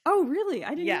 Oh, really? I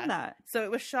didn't know that. So it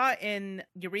was shot in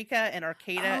Eureka and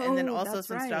Arcata, and then also that's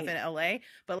some stuff in LA.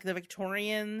 But the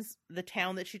Victorians, the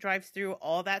town that she drives through,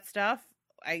 all that stuff,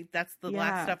 that's the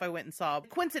last stuff I went and saw.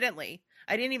 Coincidentally,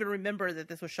 I didn't even remember that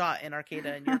this was shot in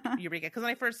Arcata and Eureka, because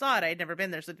when I first saw it, I had never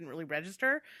been there, so it didn't really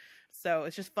register. So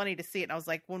it's just funny to see it. And I was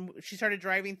like, when she started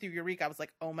driving through Eureka, I was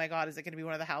like, oh my God, is it going to be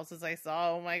one of the houses I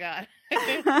saw? Oh my God.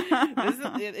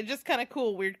 It's just kind of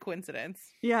cool, weird coincidence.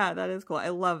 Yeah, that is cool. I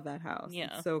love that house.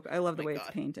 Yeah. So I love the way God.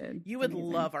 it's painted. You It's would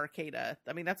amazing. love Arcata.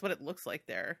 I mean, that's what it looks like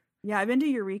there. Yeah, I've been to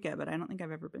Eureka, but I don't think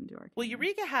I've ever been to Arcata. Well,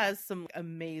 Eureka has some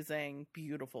amazing,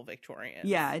 beautiful Victorians.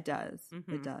 Yeah, it does.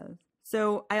 Mhm. It does.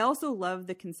 So I also love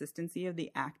the consistency of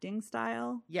the acting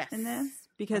style Yes. in this,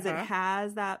 because it Uh-huh.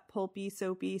 has that pulpy,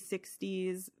 soapy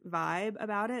 60s vibe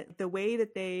about it. The way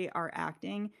that they are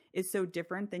acting is so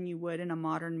different than you would in a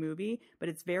modern movie, but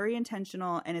it's very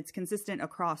intentional and it's consistent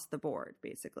across the board,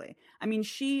 basically. I mean,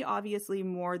 she obviously,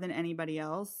 more than anybody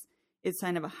else, is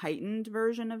kind of a heightened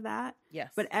version of that,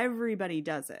 Yes. but everybody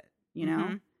does it, you know?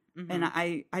 Mhm. Mhm. And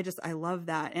I love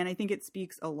that. And I think it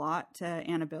speaks a lot to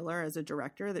Anna Biller as a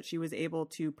director that she was able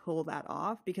to pull that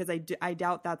off, because I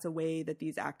doubt that's a way that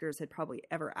these actors had probably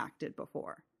ever acted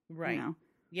before. Right. You know?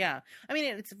 Yeah. I mean,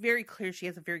 it's very clear. She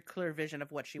has a very clear vision of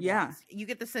what she Yeah. wants. You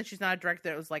get the sense she's not a director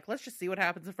that was like, let's just see what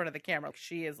happens in front of the camera.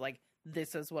 She is like,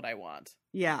 this is what I want.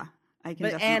 Yeah. I can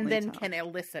definitely And then tell. can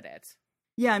elicit it.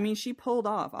 Yeah, I mean, she pulled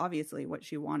off, obviously, what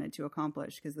she wanted to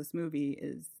accomplish, because this movie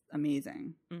is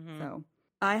amazing. Mhm. So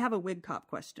I have a wig cop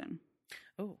question.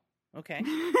 Oh, okay.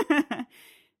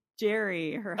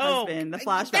 Jerry, her Oh, husband, the that's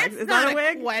flashbacks. Is not that a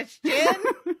wig? question.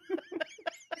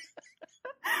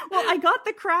 Well, I got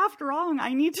the craft wrong.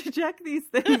 I need to check these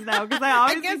things now, because I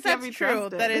obviously guess can't that's be true.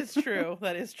 trusted. That is true.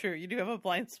 That is true. You do have a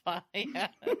blind spot. Yeah.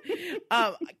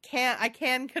 I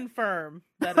can confirm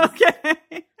that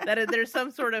Okay. there's some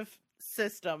sort of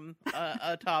system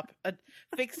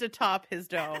fixed atop his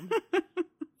dome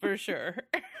for sure.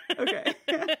 Okay.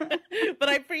 But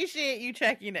I appreciate you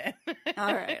checking it.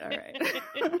 All right.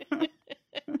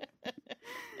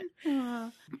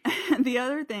 The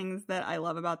other things that I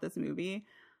love about this movie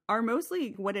are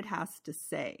mostly what it has to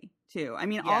say, too. I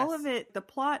mean, all Yes. of it, the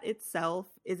plot itself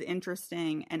is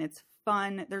interesting and it's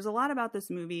fun. There's a lot about this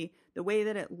movie, the way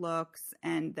that it looks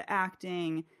and the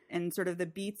acting and sort of the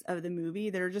beats of the movie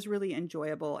that are just really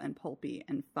enjoyable and pulpy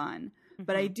and fun.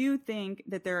 But I do think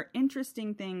that there are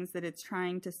interesting things that it's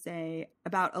trying to say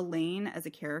about Elaine as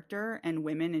a character and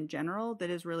women in general that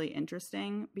is really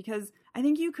interesting, because I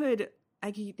think you could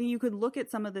look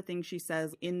at some of the things she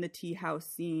says in the tea house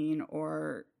scene,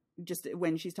 or just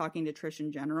when she's talking to Trish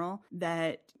in general,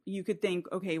 that you could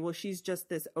think, okay, well, she's just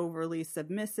this overly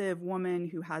submissive woman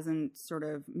who hasn't sort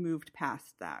of moved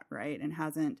past that, right? And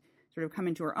hasn't sort of come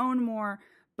into her own more.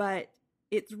 But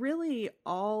it's really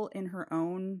all in her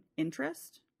own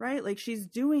interest, right? Like, she's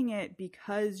doing it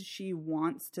because she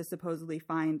wants to supposedly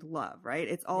find love, right?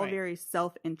 It's all Right. very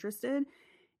self-interested.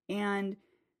 And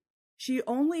she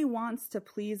only wants to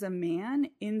please a man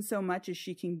in so much as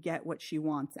she can get what she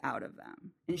wants out of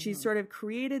them. And she's sort of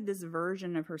created this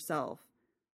version of herself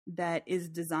that is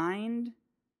designed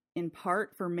in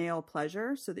part for male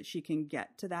pleasure so that she can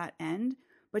get to that end.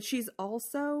 But she's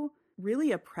also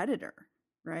really a predator,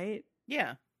 right?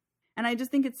 Yeah. And I just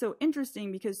think it's so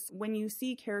interesting, because when you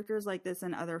see characters like this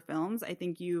in other films, I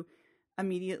think you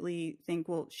immediately think,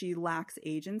 well, she lacks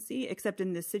agency, except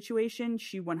in this situation,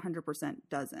 she 100%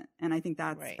 doesn't. And I think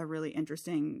that's Right. a really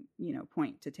interesting,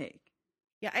 point to take.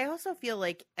 Yeah, I also feel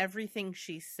like everything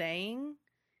she's saying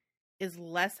is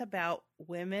less about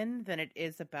women than it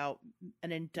is about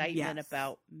an indictment Yes.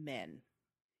 about men.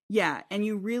 Yeah, and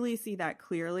you really see that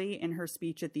clearly in her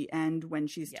speech at the end when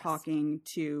she's Yes. talking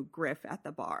to Griff at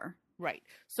the bar. Right.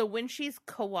 So when she's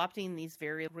co-opting these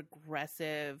very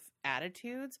regressive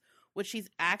attitudes, what she's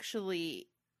actually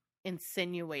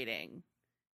insinuating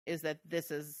is that this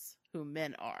is who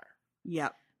men are.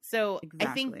 Yep. So I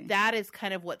Exactly. think that is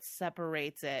kind of what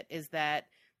separates it, is that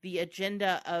the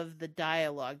agenda of the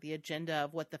dialogue, the agenda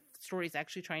of what the story is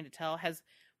actually trying to tell has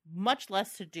much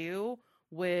less to do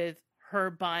with her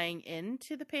buying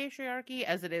into the patriarchy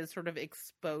as it is sort of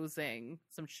exposing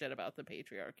some shit about the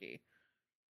patriarchy.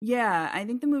 Yeah, I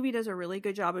think the movie does a really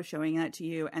good job of showing that to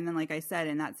you. And then, like I said,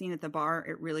 in that scene at the bar,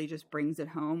 it really just brings it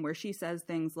home where she says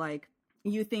things like,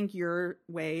 you think your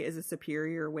way is a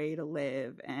superior way to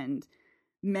live, and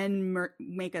men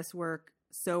make us work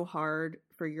so hard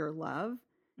for your love.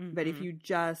 Mm-hmm. But if you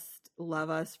just love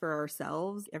us for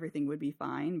ourselves, everything would be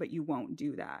fine, but you won't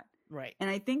do that. Right. And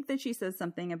I think that she says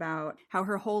something about how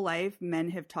her whole life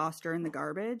men have tossed her in the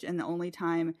garbage, and the only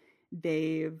time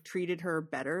they've treated her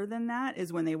better than that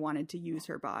is when they wanted to use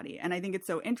her body. And I think it's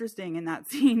so interesting in that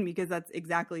scene because that's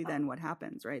exactly then what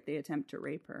happens, right? They attempt to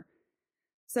rape her.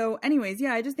 So anyways,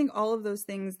 yeah, I just think all of those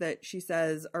things that she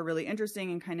says are really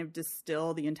interesting and kind of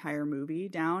distill the entire movie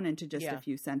down into just a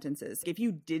few sentences. If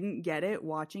you didn't get it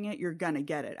watching it, you're gonna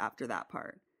get it after that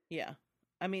part. Yeah.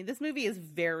 I mean, this movie is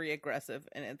very aggressive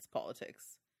in its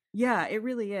politics. Yeah, it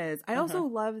really is. I also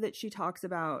love that she talks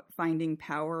about finding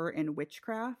power in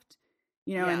witchcraft,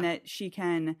 you know, and that she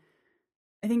can,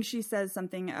 I think she says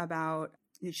something about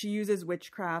that she uses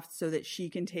witchcraft so that she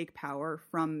can take power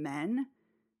from men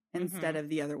instead of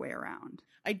the other way around.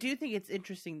 I do think it's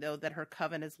interesting, though, that her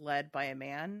coven is led by a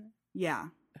man. Yeah.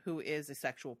 Who is a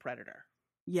sexual predator.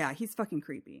 Yeah, he's fucking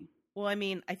creepy. Well, I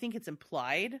mean, I think it's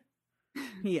implied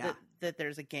that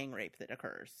there's a gang rape that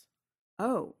occurs.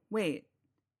 Oh, wait.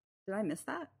 Did I miss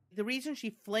that? The reason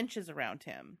she flinches around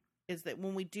him is that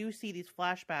when we do see these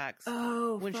flashbacks,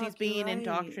 when she's you're being right.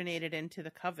 indoctrinated into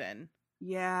the coven,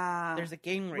 there's a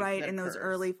gang rape right that in occurs. Those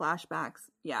early flashbacks.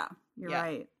 Yeah, you're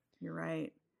right. You're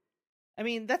right. I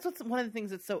mean, that's what's one of the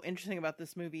things that's so interesting about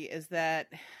this movie is that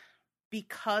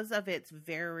because of its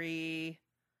very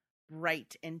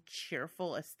bright and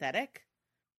cheerful aesthetic,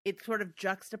 it's sort of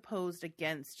juxtaposed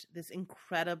against this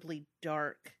incredibly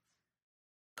dark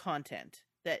content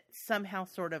that somehow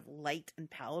sort of light and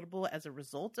palatable as a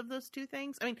result of those two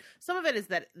things. I mean, some of it is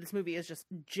that this movie is just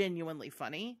genuinely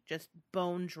funny, just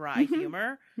bone dry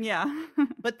humor. Yeah.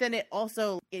 But then it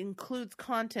also includes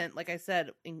content, like I said,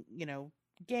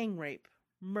 gang rape,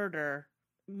 murder,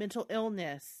 mental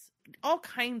illness, all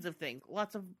kinds of things,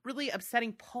 lots of really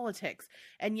upsetting politics.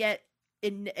 And yet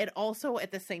it also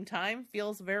at the same time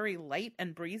feels very light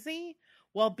and breezy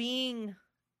while being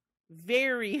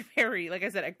very, very, like I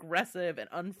said, aggressive and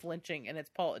unflinching in its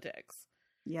politics.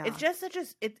 Yeah. It's just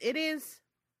it is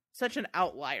such an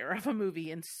outlier of a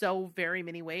movie in so very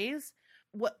many ways.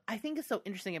 What I think is so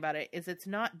interesting about it is it's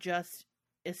not just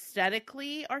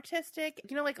aesthetically artistic.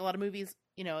 Like a lot of movies,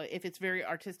 if it's very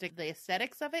artistic, the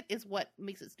aesthetics of it is what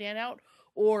makes it stand out,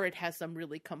 or it has some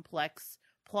really complex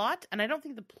plot. And I don't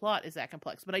think the plot is that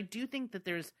complex, but I do think that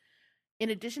there's, in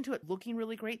addition to it looking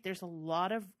really great, there's a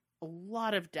lot of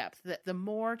depth that the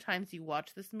more times you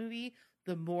watch this movie,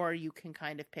 the more you can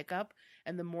kind of pick up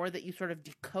and the more that you sort of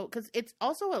decode, because it's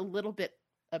also a little bit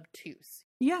obtuse.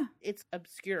 Yeah. It's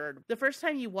obscured. The first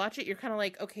time you watch it, you're kind of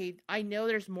like, okay, I know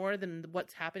there's more than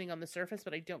what's happening on the surface,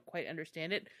 but I don't quite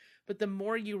understand it. But the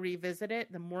more you revisit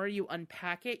it, the more you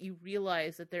unpack it, you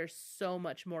realize that there's so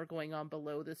much more going on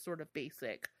below this sort of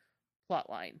basic plot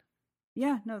line.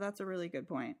 Yeah, no, that's a really good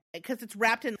point. Because it's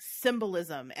wrapped in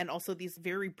symbolism and also these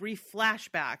very brief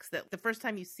flashbacks that the first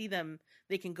time you see them,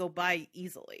 they can go by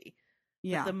easily.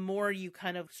 Yeah. But the more you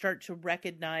kind of start to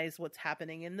recognize what's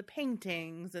happening in the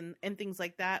paintings and things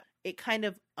like that, it kind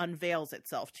of unveils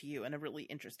itself to you in a really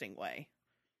interesting way.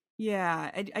 Yeah,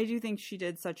 I do think she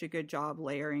did such a good job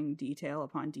layering detail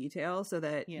upon detail so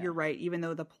that you're right, even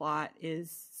though the plot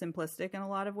is simplistic in a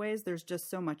lot of ways, there's just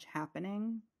so much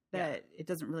happening that it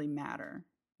doesn't really matter,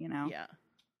 Yeah.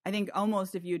 I think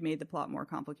almost if you had made the plot more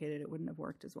complicated, it wouldn't have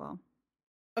worked as well.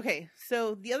 Okay,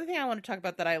 so the other thing I want to talk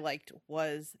about that I liked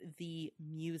was the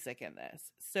music in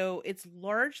this. So it's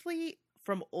largely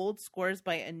from old scores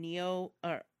by Ennio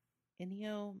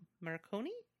Morricone?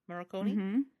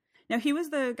 Mm-hmm. Now, he was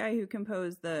the guy who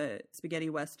composed the spaghetti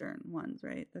western ones,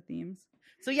 right? The themes.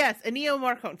 So yes, Ennio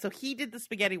Morricone. So he did the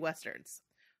spaghetti westerns,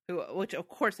 which of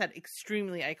course had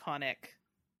extremely iconic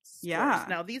scores. Yeah.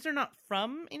 Now these are not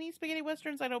from any spaghetti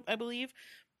westerns, I believe,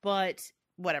 but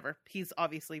whatever. He's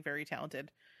obviously very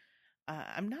talented.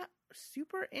 I'm not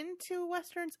super into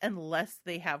Westerns unless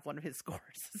they have one of his scores,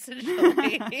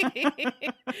 essentially.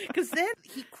 Because then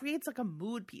he creates like a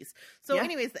mood piece. So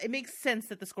anyways, it makes sense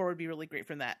that the score would be really great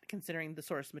from that, considering the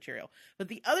source material. But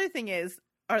the other thing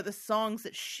are the songs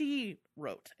that she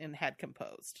wrote and had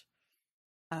composed.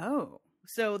 Oh.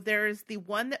 So there's the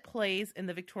one that plays in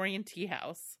the Victorian tea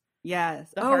house.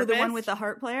 Yes. The one with the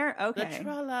harp player? Okay. The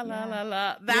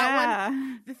tra-la-la-la-la. That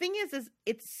one. The thing is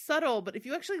it's subtle, but if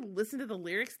you actually listen to the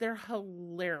lyrics, they're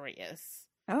hilarious.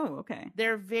 Oh, okay.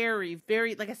 They're very,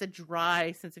 very, like I said,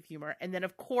 dry sense of humor. And then,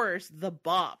 of course, the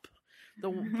bop. The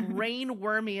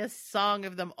brain-wormiest song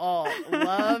of them all.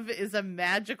 Love is a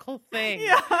Magical Thing.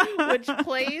 Which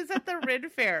plays at the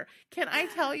Rid Fair. Can I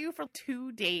tell you, for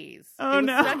 2 days, it was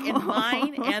stuck in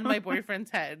mine and my boyfriend's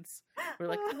heads. We're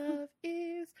like, love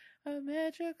is a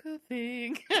magical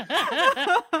thing.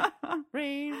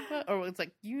 Rainbow. Or it's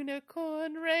like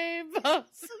unicorn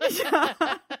rainbows.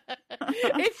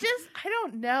 It's just, I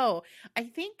don't know. I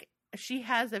think she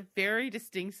has a very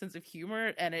distinct sense of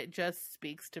humor, and it just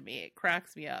speaks to me. It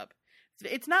cracks me up.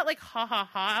 It's not like ha ha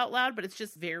ha out loud, but it's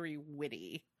just very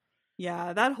witty.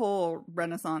 Yeah, that whole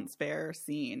Renaissance fair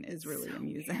scene is really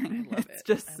amusing. I love it. It's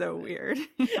just so weird.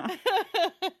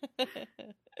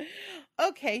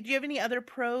 Okay, do you have any other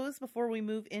pros before we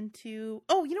move into...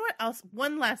 Oh, you know what else?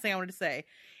 One last thing I wanted to say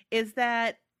is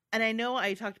that, and I know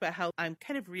I talked about how I'm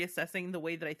kind of reassessing the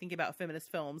way that I think about feminist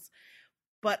films,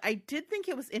 but I did think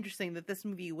it was interesting that this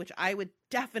movie, which I would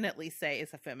definitely say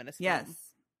is a feminist film.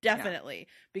 Definitely.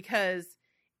 Because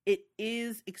it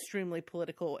is extremely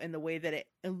political in the way that it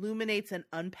illuminates and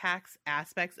unpacks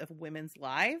aspects of women's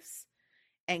lives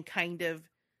and kind of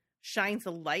shines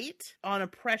a light on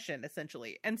oppression,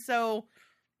 essentially. And so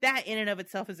that in and of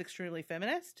itself is extremely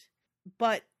feminist.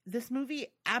 But this movie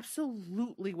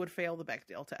absolutely would fail the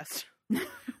Bechdel test.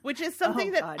 Which is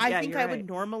something I think I would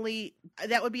normally,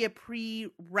 that would be a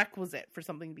prerequisite for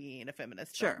something being a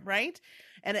feminist film, right?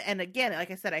 And again, like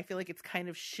I said, I feel like it's kind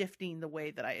of shifting the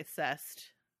way that I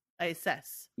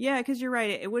assess. Yeah, because you're right.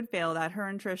 It would fail that. Her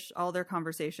and Trish, all their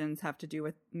conversations have to do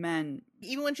with men.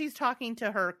 Even when she's talking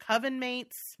to her coven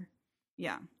mates.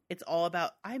 Yeah. It's all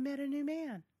about, I met a new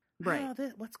man. Right.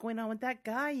 Oh, what's going on with that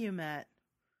guy you met?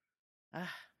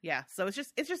 Yeah. So it's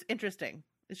just interesting.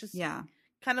 It's just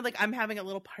kind of like I'm having a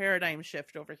little paradigm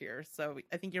shift over here. So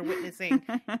I think you're witnessing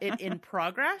it in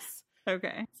progress.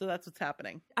 Okay. So that's what's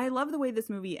happening. I love the way this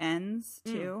movie ends,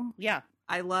 too. Yeah.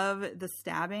 I love the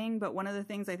stabbing, but one of the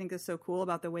things I think is so cool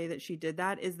about the way that she did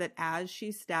that is that as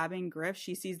she's stabbing Griff,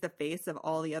 she sees the face of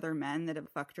all the other men that have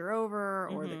fucked her over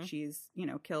or that she's,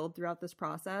 killed throughout this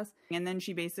process. And then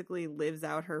she basically lives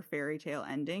out her fairy tale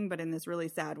ending, but in this really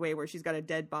sad way where she's got a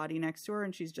dead body next to her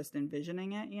and she's just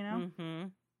envisioning it, Mm-hmm.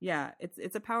 Yeah,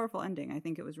 it's a powerful ending. I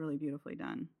think it was really beautifully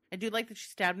done. I do like that she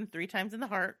stabbed him 3 times in the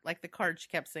heart, like the card she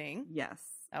kept saying. Yes.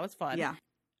 That was fun. Yeah.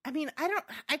 I mean, I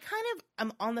kind of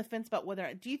am on the fence about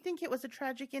do you think it was a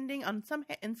tragic ending?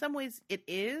 In some ways it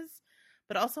is,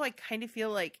 but also I kind of feel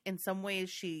like in some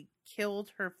ways she killed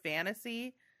her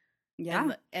fantasy.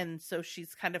 Yeah. And so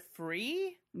she's kind of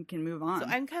free. You can move on. So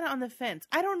I'm kind of on the fence.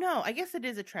 I don't know. I guess it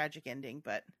is a tragic ending,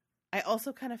 but I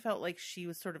also kind of felt like she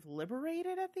was sort of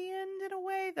liberated at the end in a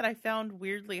way that I found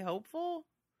weirdly hopeful.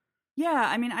 Yeah,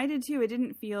 I mean, I did too. It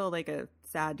didn't feel like a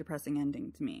sad, depressing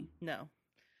ending to me. No.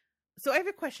 So I have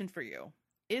a question for you.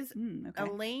 Is okay.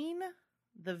 Elaine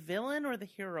the villain or the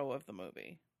hero of the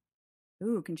movie?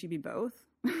 Ooh, can she be both?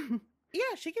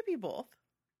 Yeah, she could be both.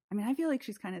 I mean, I feel like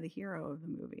she's kind of the hero of the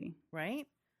movie. Right?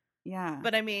 Yeah.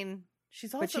 But I mean,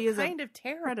 she's also kind of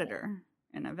terrible. Predator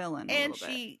and a villain. And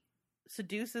she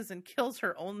seduces and kills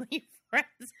her only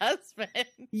friend's husband.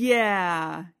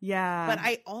 Yeah. Yeah. But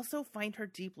I also find her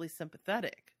deeply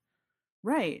sympathetic.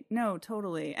 Right. No,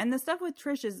 totally. And the stuff with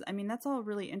Trish is, I mean, that's all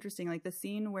really interesting. Like the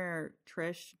scene where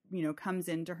Trish, comes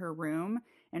into her room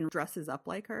and dresses up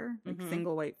like her, like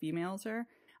single white females her.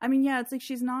 I mean, yeah, it's like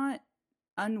she's not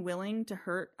unwilling to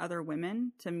hurt other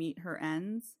women to meet her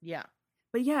ends. Yeah.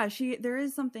 But yeah, there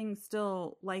is something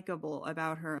still likable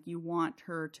about her. You want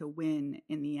her to win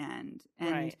in the end.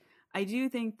 And I do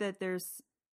think that there's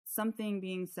something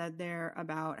being said there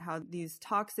about how these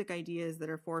toxic ideas that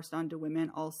are forced onto women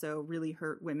also really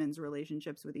hurt women's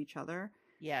relationships with each other.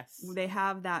 Yes. They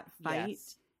have that fight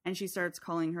and she starts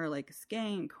calling her like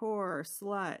skank, whore,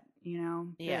 slut,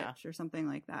 bitch or something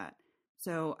like that.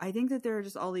 So I think that there are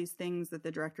just all these things that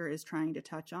the director is trying to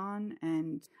touch on.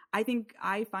 And I think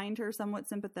I find her somewhat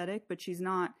sympathetic, but she's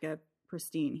not a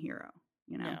pristine hero,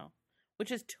 No.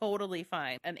 Which is totally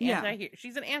fine.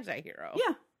 She's an anti-hero.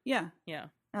 Yeah. Yeah.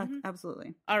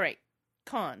 Absolutely. All right.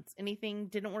 Cons. Anything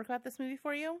didn't work about this movie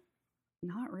for you?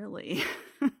 Not really.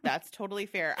 That's totally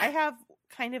fair. I have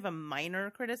kind of a minor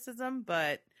criticism,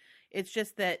 but it's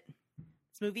just that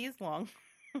this movie is long.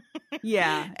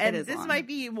 Yeah, and it is this long.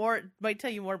 might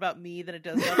tell you more about me than it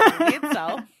does about the movie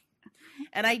itself.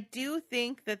 And I do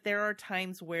think that there are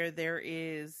times where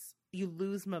you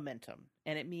lose momentum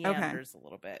and it meanders a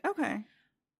little bit. Okay.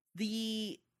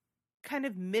 The kind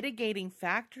of mitigating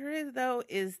factor, though,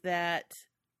 is that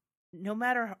no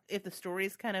matter if the story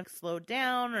is kind of slowed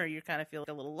down or you kind of feel like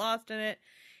a little lost in it,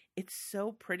 it's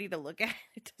so pretty to look at.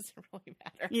 It doesn't really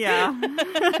matter.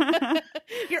 Yeah.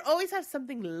 You always have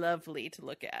something lovely to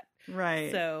look at.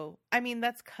 Right. So, I mean,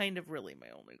 that's kind of really my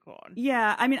only con.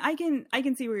 Yeah, I mean, I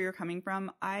can see where you're coming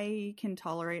from. I can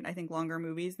tolerate, I think, longer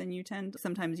movies than you tend.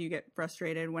 Sometimes you get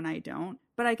frustrated when I don't,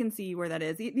 but I can see where that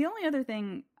is. The only other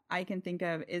thing I can think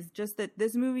of is just that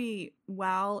this movie,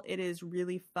 while it is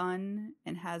really fun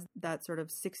and has that sort of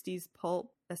 60s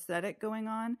pulp aesthetic going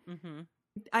on,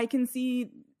 I can see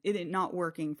it not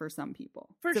working for some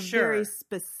people. For it's a sure. very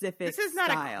specific This is not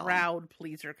style. a crowd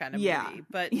pleaser kind of Yeah. movie,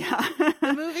 but Yeah.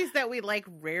 the movies that we like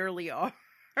rarely are.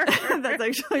 That's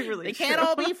actually really They true. can't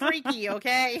all be freaky,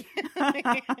 okay?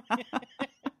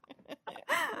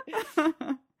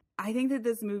 I think that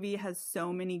this movie has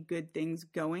so many good things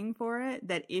going for it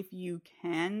that if you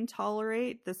can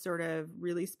tolerate the sort of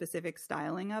really specific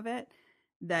styling of it,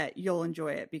 that you'll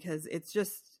enjoy it, because it's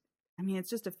just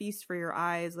a feast for your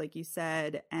eyes, like you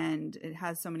said, and it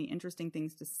has so many interesting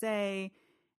things to say.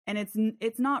 And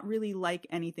it's not really like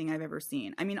anything I've ever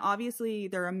seen. I mean, obviously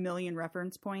there are a million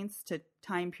reference points to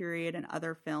time period and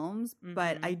other films,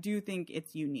 but I do think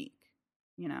it's unique,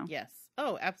 you know? Yes.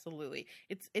 Oh, absolutely.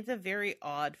 It's a very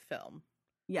odd film.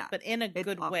 Yeah. But in a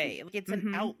good odd. way. Like, it's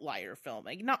an outlier film.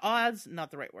 Like, not odd's not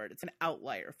the right word. It's an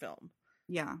outlier film.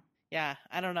 Yeah. Yeah,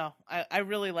 I don't know. I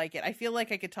really like it. I feel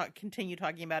like I could continue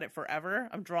talking about it forever.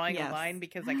 I'm drawing a line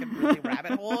because I could really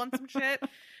rabbit hole on some shit.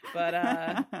 But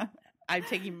I'm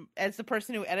taking, as the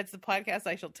person who edits the podcast,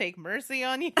 I shall take mercy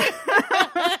on you.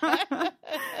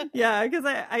 Yeah, because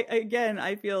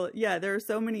I feel, there are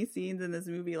so many scenes in this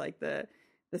movie, like the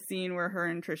scene where her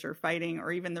and Trish are fighting,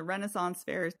 or even the Renaissance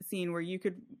Fair scene where you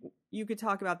could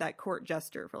talk about that court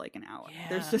jester for like an hour. Yeah.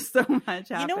 There's just so much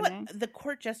happening. You know what? The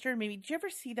court jester, maybe, did you ever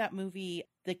see that movie,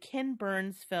 the Ken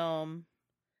Burns film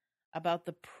about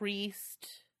the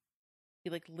priest? He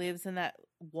like lives in that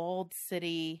walled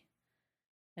city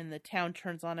and the town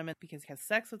turns on him because he has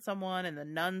sex with someone and the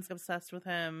nun's obsessed with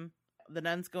him. The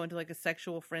nuns go into like a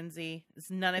sexual frenzy. It's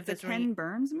a Ken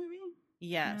Burns movie?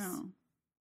 Yes. No.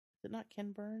 Is it not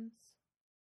Ken Burns?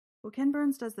 Well, Ken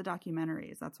Burns does the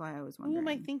documentaries. That's why I was wondering. Who am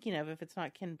I thinking of if it's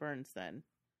not Ken Burns then?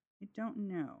 I don't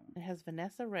know. It has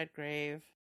Vanessa Redgrave,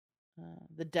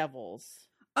 The Devils.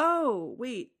 Oh,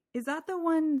 wait. Is that the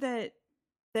one that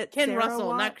Ken Sarah Russell,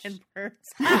 watched? not Ken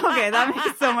Burns. Okay, that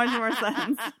makes so much more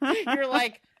sense. You're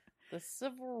like, the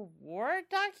Civil War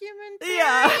documentary?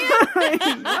 Yeah.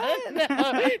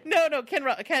 No, Ken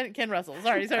Russell.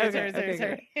 Sorry.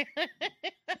 Okay.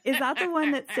 Is that the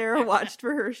one that Sarah watched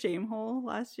for her shame hole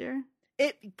last year?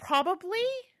 It probably.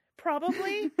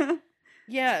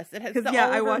 Yes, it has. The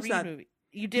I Oliver watched Reed that movie.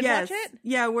 You did watch it?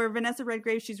 Yeah, where Vanessa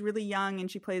Redgrave, she's really young and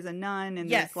she plays a nun,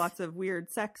 and there's lots of weird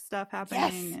sex stuff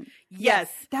happening. Yes.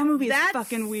 That movie is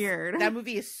fucking weird. That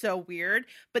movie is so weird.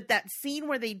 But that scene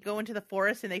where they go into the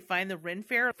forest and they find the Ren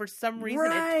Fair, for some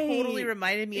reason, it totally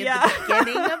reminded me of the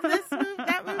beginning of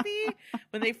that movie.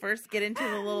 When they first get into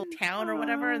the little town or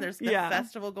whatever, and there's the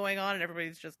festival going on and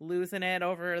everybody's just losing it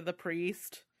over the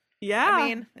priest. Yeah. I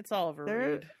mean, it's Oliver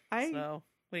Reed. So,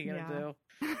 what are you going to do?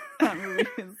 That movie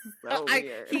is so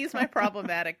weird. He's my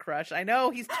problematic crush. I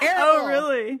know, he's terrible. Oh,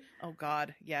 really? Oh,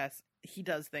 God. Yes. He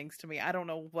does things to me. I don't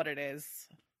know what it is.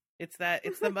 It's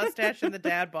the mustache and the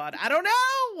dad bod. I don't know.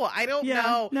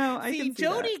 know. No, I can see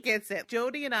Jody that. gets it.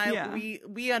 Jody and I,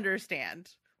 we understand.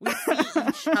 We see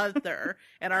each other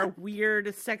and our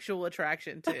weird sexual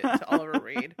attraction to Oliver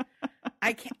Reed.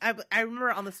 I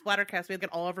remember on the Splattercast, we had an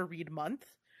Oliver Reed month.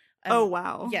 Oh,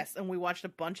 wow. Yes, and we watched a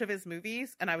bunch of his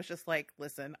movies, and I was just like,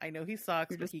 listen, I know he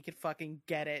sucks, but he could fucking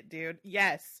get it, dude.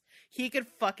 Yes, he could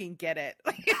fucking get it.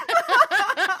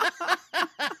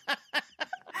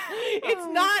 It's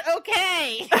not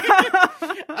okay.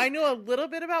 I know a little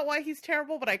bit about why he's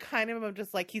terrible, but I kind of am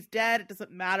just like, he's dead, it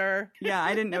doesn't matter. Yeah,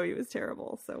 I didn't know he was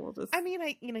terrible, so we'll just... I mean,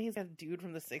 he's a dude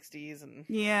from the 60s, and...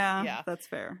 Yeah, that's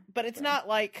fair. But it's not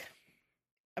like...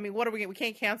 I mean, what are we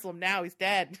can't cancel him now. He's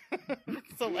dead.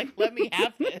 So, like, let me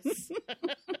have this.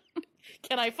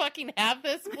 Can I fucking have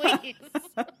this, please?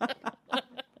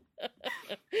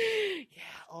 Yeah,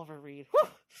 Oliver Reed. Whew.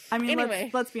 I mean, Anyway.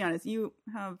 let's be honest. You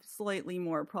have slightly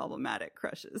more problematic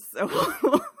crushes,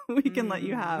 so we can let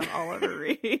you have Oliver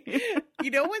Reed.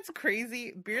 You know what's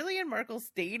crazy? Beerly and Markle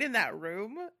stayed in that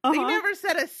room. Uh-huh. They never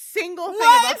said a single thing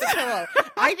What? about the pillow.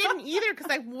 I didn't either because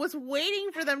I was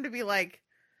waiting for them to be like,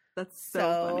 That's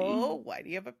so funny. why do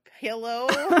you have a pillow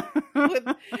with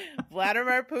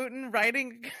Vladimir Putin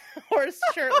riding horse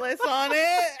shirtless on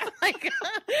it? Like,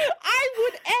 I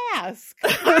would ask.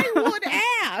 But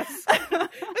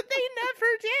they never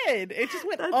did. It just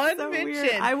went That's so unmentioned.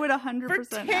 weird. I would 100% For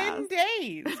 10 ask.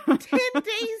 days. 10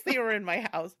 days they were in my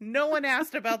house. No one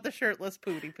asked about the shirtless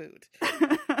pooty poot.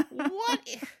 What?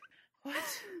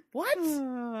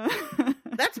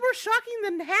 That's more shocking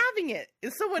than having it,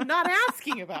 is someone not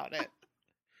asking about it.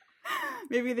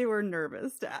 Maybe they were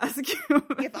nervous to ask you.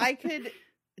 If I could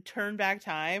turn back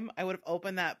time, I would have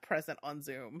opened that present on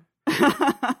Zoom.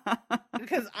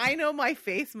 Because I know my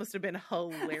face must have been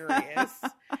hilarious.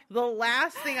 The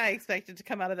last thing I expected to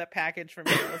come out of that package from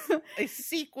me was a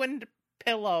sequined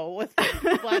pillow with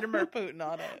Vladimir Putin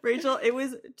on it. Rachel, it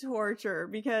was torture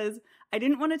because I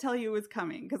didn't want to tell you it was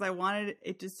coming because I wanted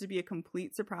it just to be a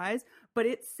complete surprise, but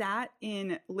it sat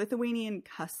in Lithuanian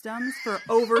customs for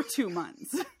over 2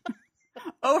 months.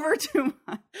 Over 2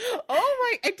 months. Oh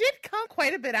my, it did come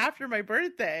quite a bit after my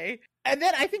birthday. And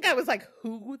then I think I was like,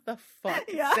 who the fuck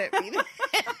sent me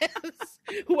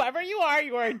this? Whoever you are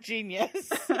a genius.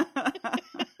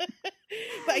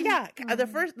 But yeah,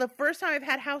 the first time I've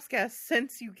had house guests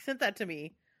since you sent that to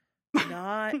me,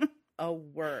 not a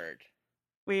word.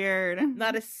 Weird.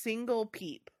 Not a single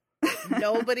peep.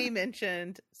 Nobody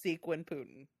mentioned Sequin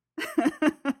Putin.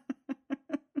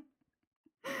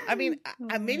 I mean,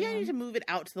 maybe I need to move it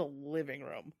out to the living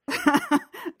room.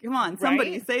 Come on,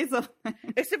 somebody Right? say something.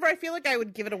 Except for I feel like I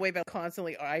would give it away by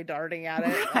constantly eye darting at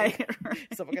it. Like, Right.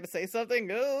 is someone going to say something?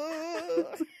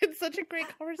 It's such a great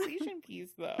conversation piece,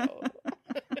 though.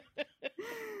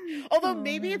 Although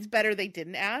maybe it's better they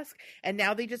didn't ask, and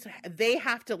now they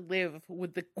have to live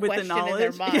with the question in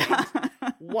their mind. Yeah.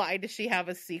 Why does she have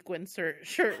a sequin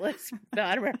shirtless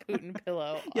Vladimir Putin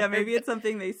pillow? Yeah, maybe it's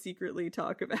something they secretly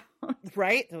talk about.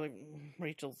 Right? They're like,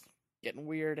 Rachel's getting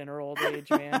weird in her old age,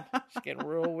 man. She's getting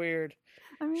real weird.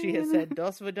 I mean, She has said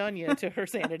 "dos vidanya" to her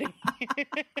sanity.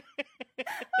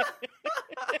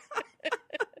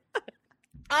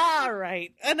 All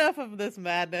right, enough of this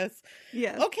madness.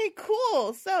 yes. Okay,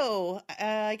 cool. So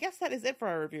I guess that is it for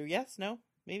our review. Yes? No?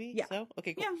 Maybe? Yeah. So?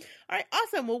 Okay, cool. Yeah. All right,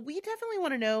 awesome. Well, we definitely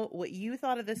want to know what you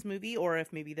thought of this movie, or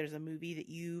if maybe there's a movie that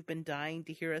you've been dying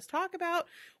to hear us talk about.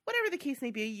 Whatever the case may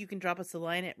be, you can drop us a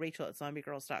line at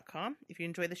rachel@zombiegirls.com. If you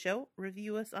enjoy the show,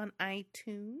 review us on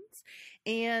iTunes.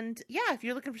 And yeah, if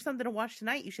you're looking for something to watch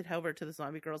tonight, you should head over to the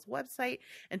Zombie Girls website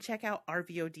and check out our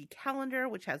VOD calendar,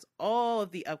 which has all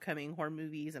of the upcoming horror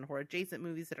movies and horror adjacent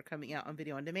movies that are coming out on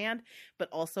video on demand, but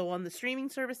also on the streaming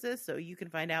services, so you can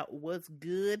find out what's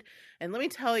good. And let me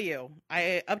tell you,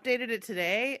 I updated it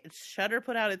today. Shudder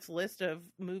put out its list of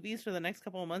movies for the next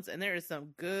couple of months, and there is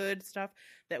some good stuff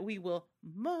that we will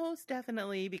most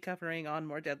definitely be covering on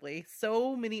More Deadly.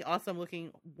 So many awesome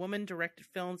looking woman directed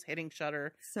films hitting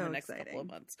Shudder So in the next exciting. couple of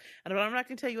months. But I'm not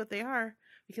going to tell you what they are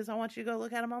because I want you to go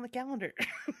look at them on the calendar.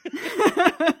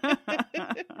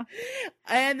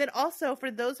 And then also, for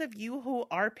those of you who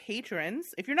are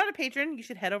patrons, if you're not a patron, you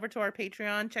should head over to our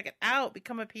Patreon. Check it out.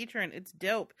 Become a patron. It's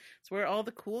dope. It's where all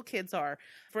the cool kids are.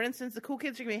 For instance, the cool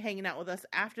kids are going to be hanging out with us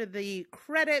after the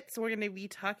credits. We're going to be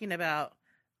talking about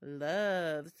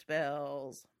love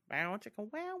spells. Wow, chicka,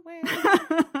 wow,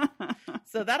 wow.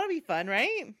 So that'll be fun,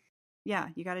 right? Yeah,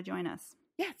 you got to join us.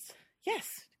 Yes.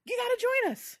 You got to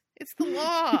join us. It's the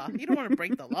law. You don't want to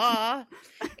break the law.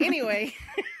 Anyway,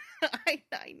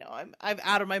 I know I'm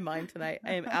out of my mind tonight.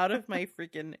 I am out of my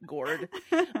freaking gourd.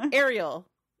 Ariel,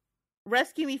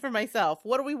 rescue me from myself.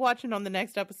 What are we watching on the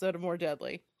next episode of More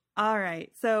Deadly? All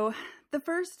right. So the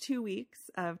first 2 weeks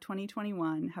of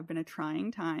 2021 have been a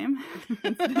trying time.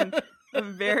 It's been a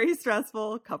very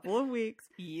stressful couple of weeks.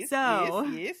 Yes, So-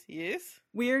 yes.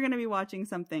 We are going to be watching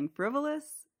something frivolous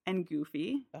and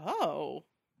goofy. Oh.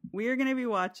 We are going to be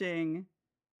watching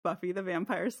Buffy the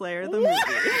Vampire Slayer, the What?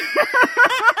 movie.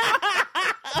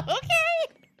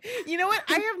 Okay. You know what?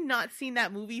 I have not seen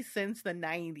that movie since the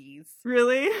 90s.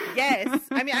 Really? Yes.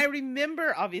 I mean, I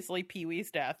remember, obviously, Pee-wee's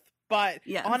death. But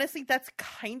Yes. honestly, that's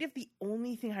kind of the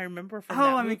only thing I remember from Oh,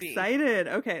 that I'm movie. excited.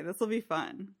 Okay, this will be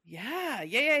fun. Yeah.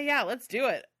 Let's do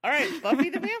it. All right, Buffy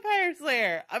the Vampire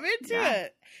Slayer. I'm into Yeah.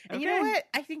 it. And you know Okay. what?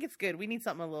 I think it's good. We need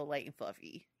something a little light and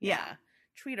fluffy. Yeah.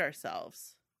 Treat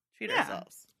ourselves. Yeah.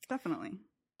 Definitely.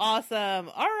 Awesome.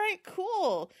 All right,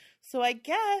 cool. So I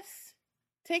guess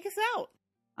take us out.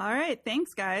 All right.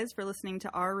 Thanks, guys, for listening to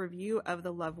our review of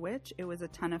The Love Witch. It was a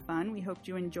ton of fun. We hoped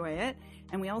you enjoy it.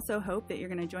 And we also hope that you're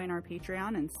going to join our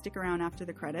Patreon and stick around after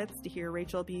the credits to hear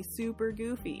Rachel be super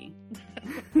goofy.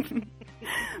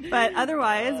 But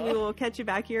otherwise, we will catch you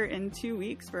back here in 2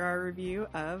 weeks for our review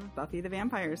of Buffy the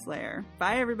Vampire Slayer.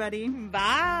 Bye, everybody.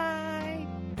 Bye.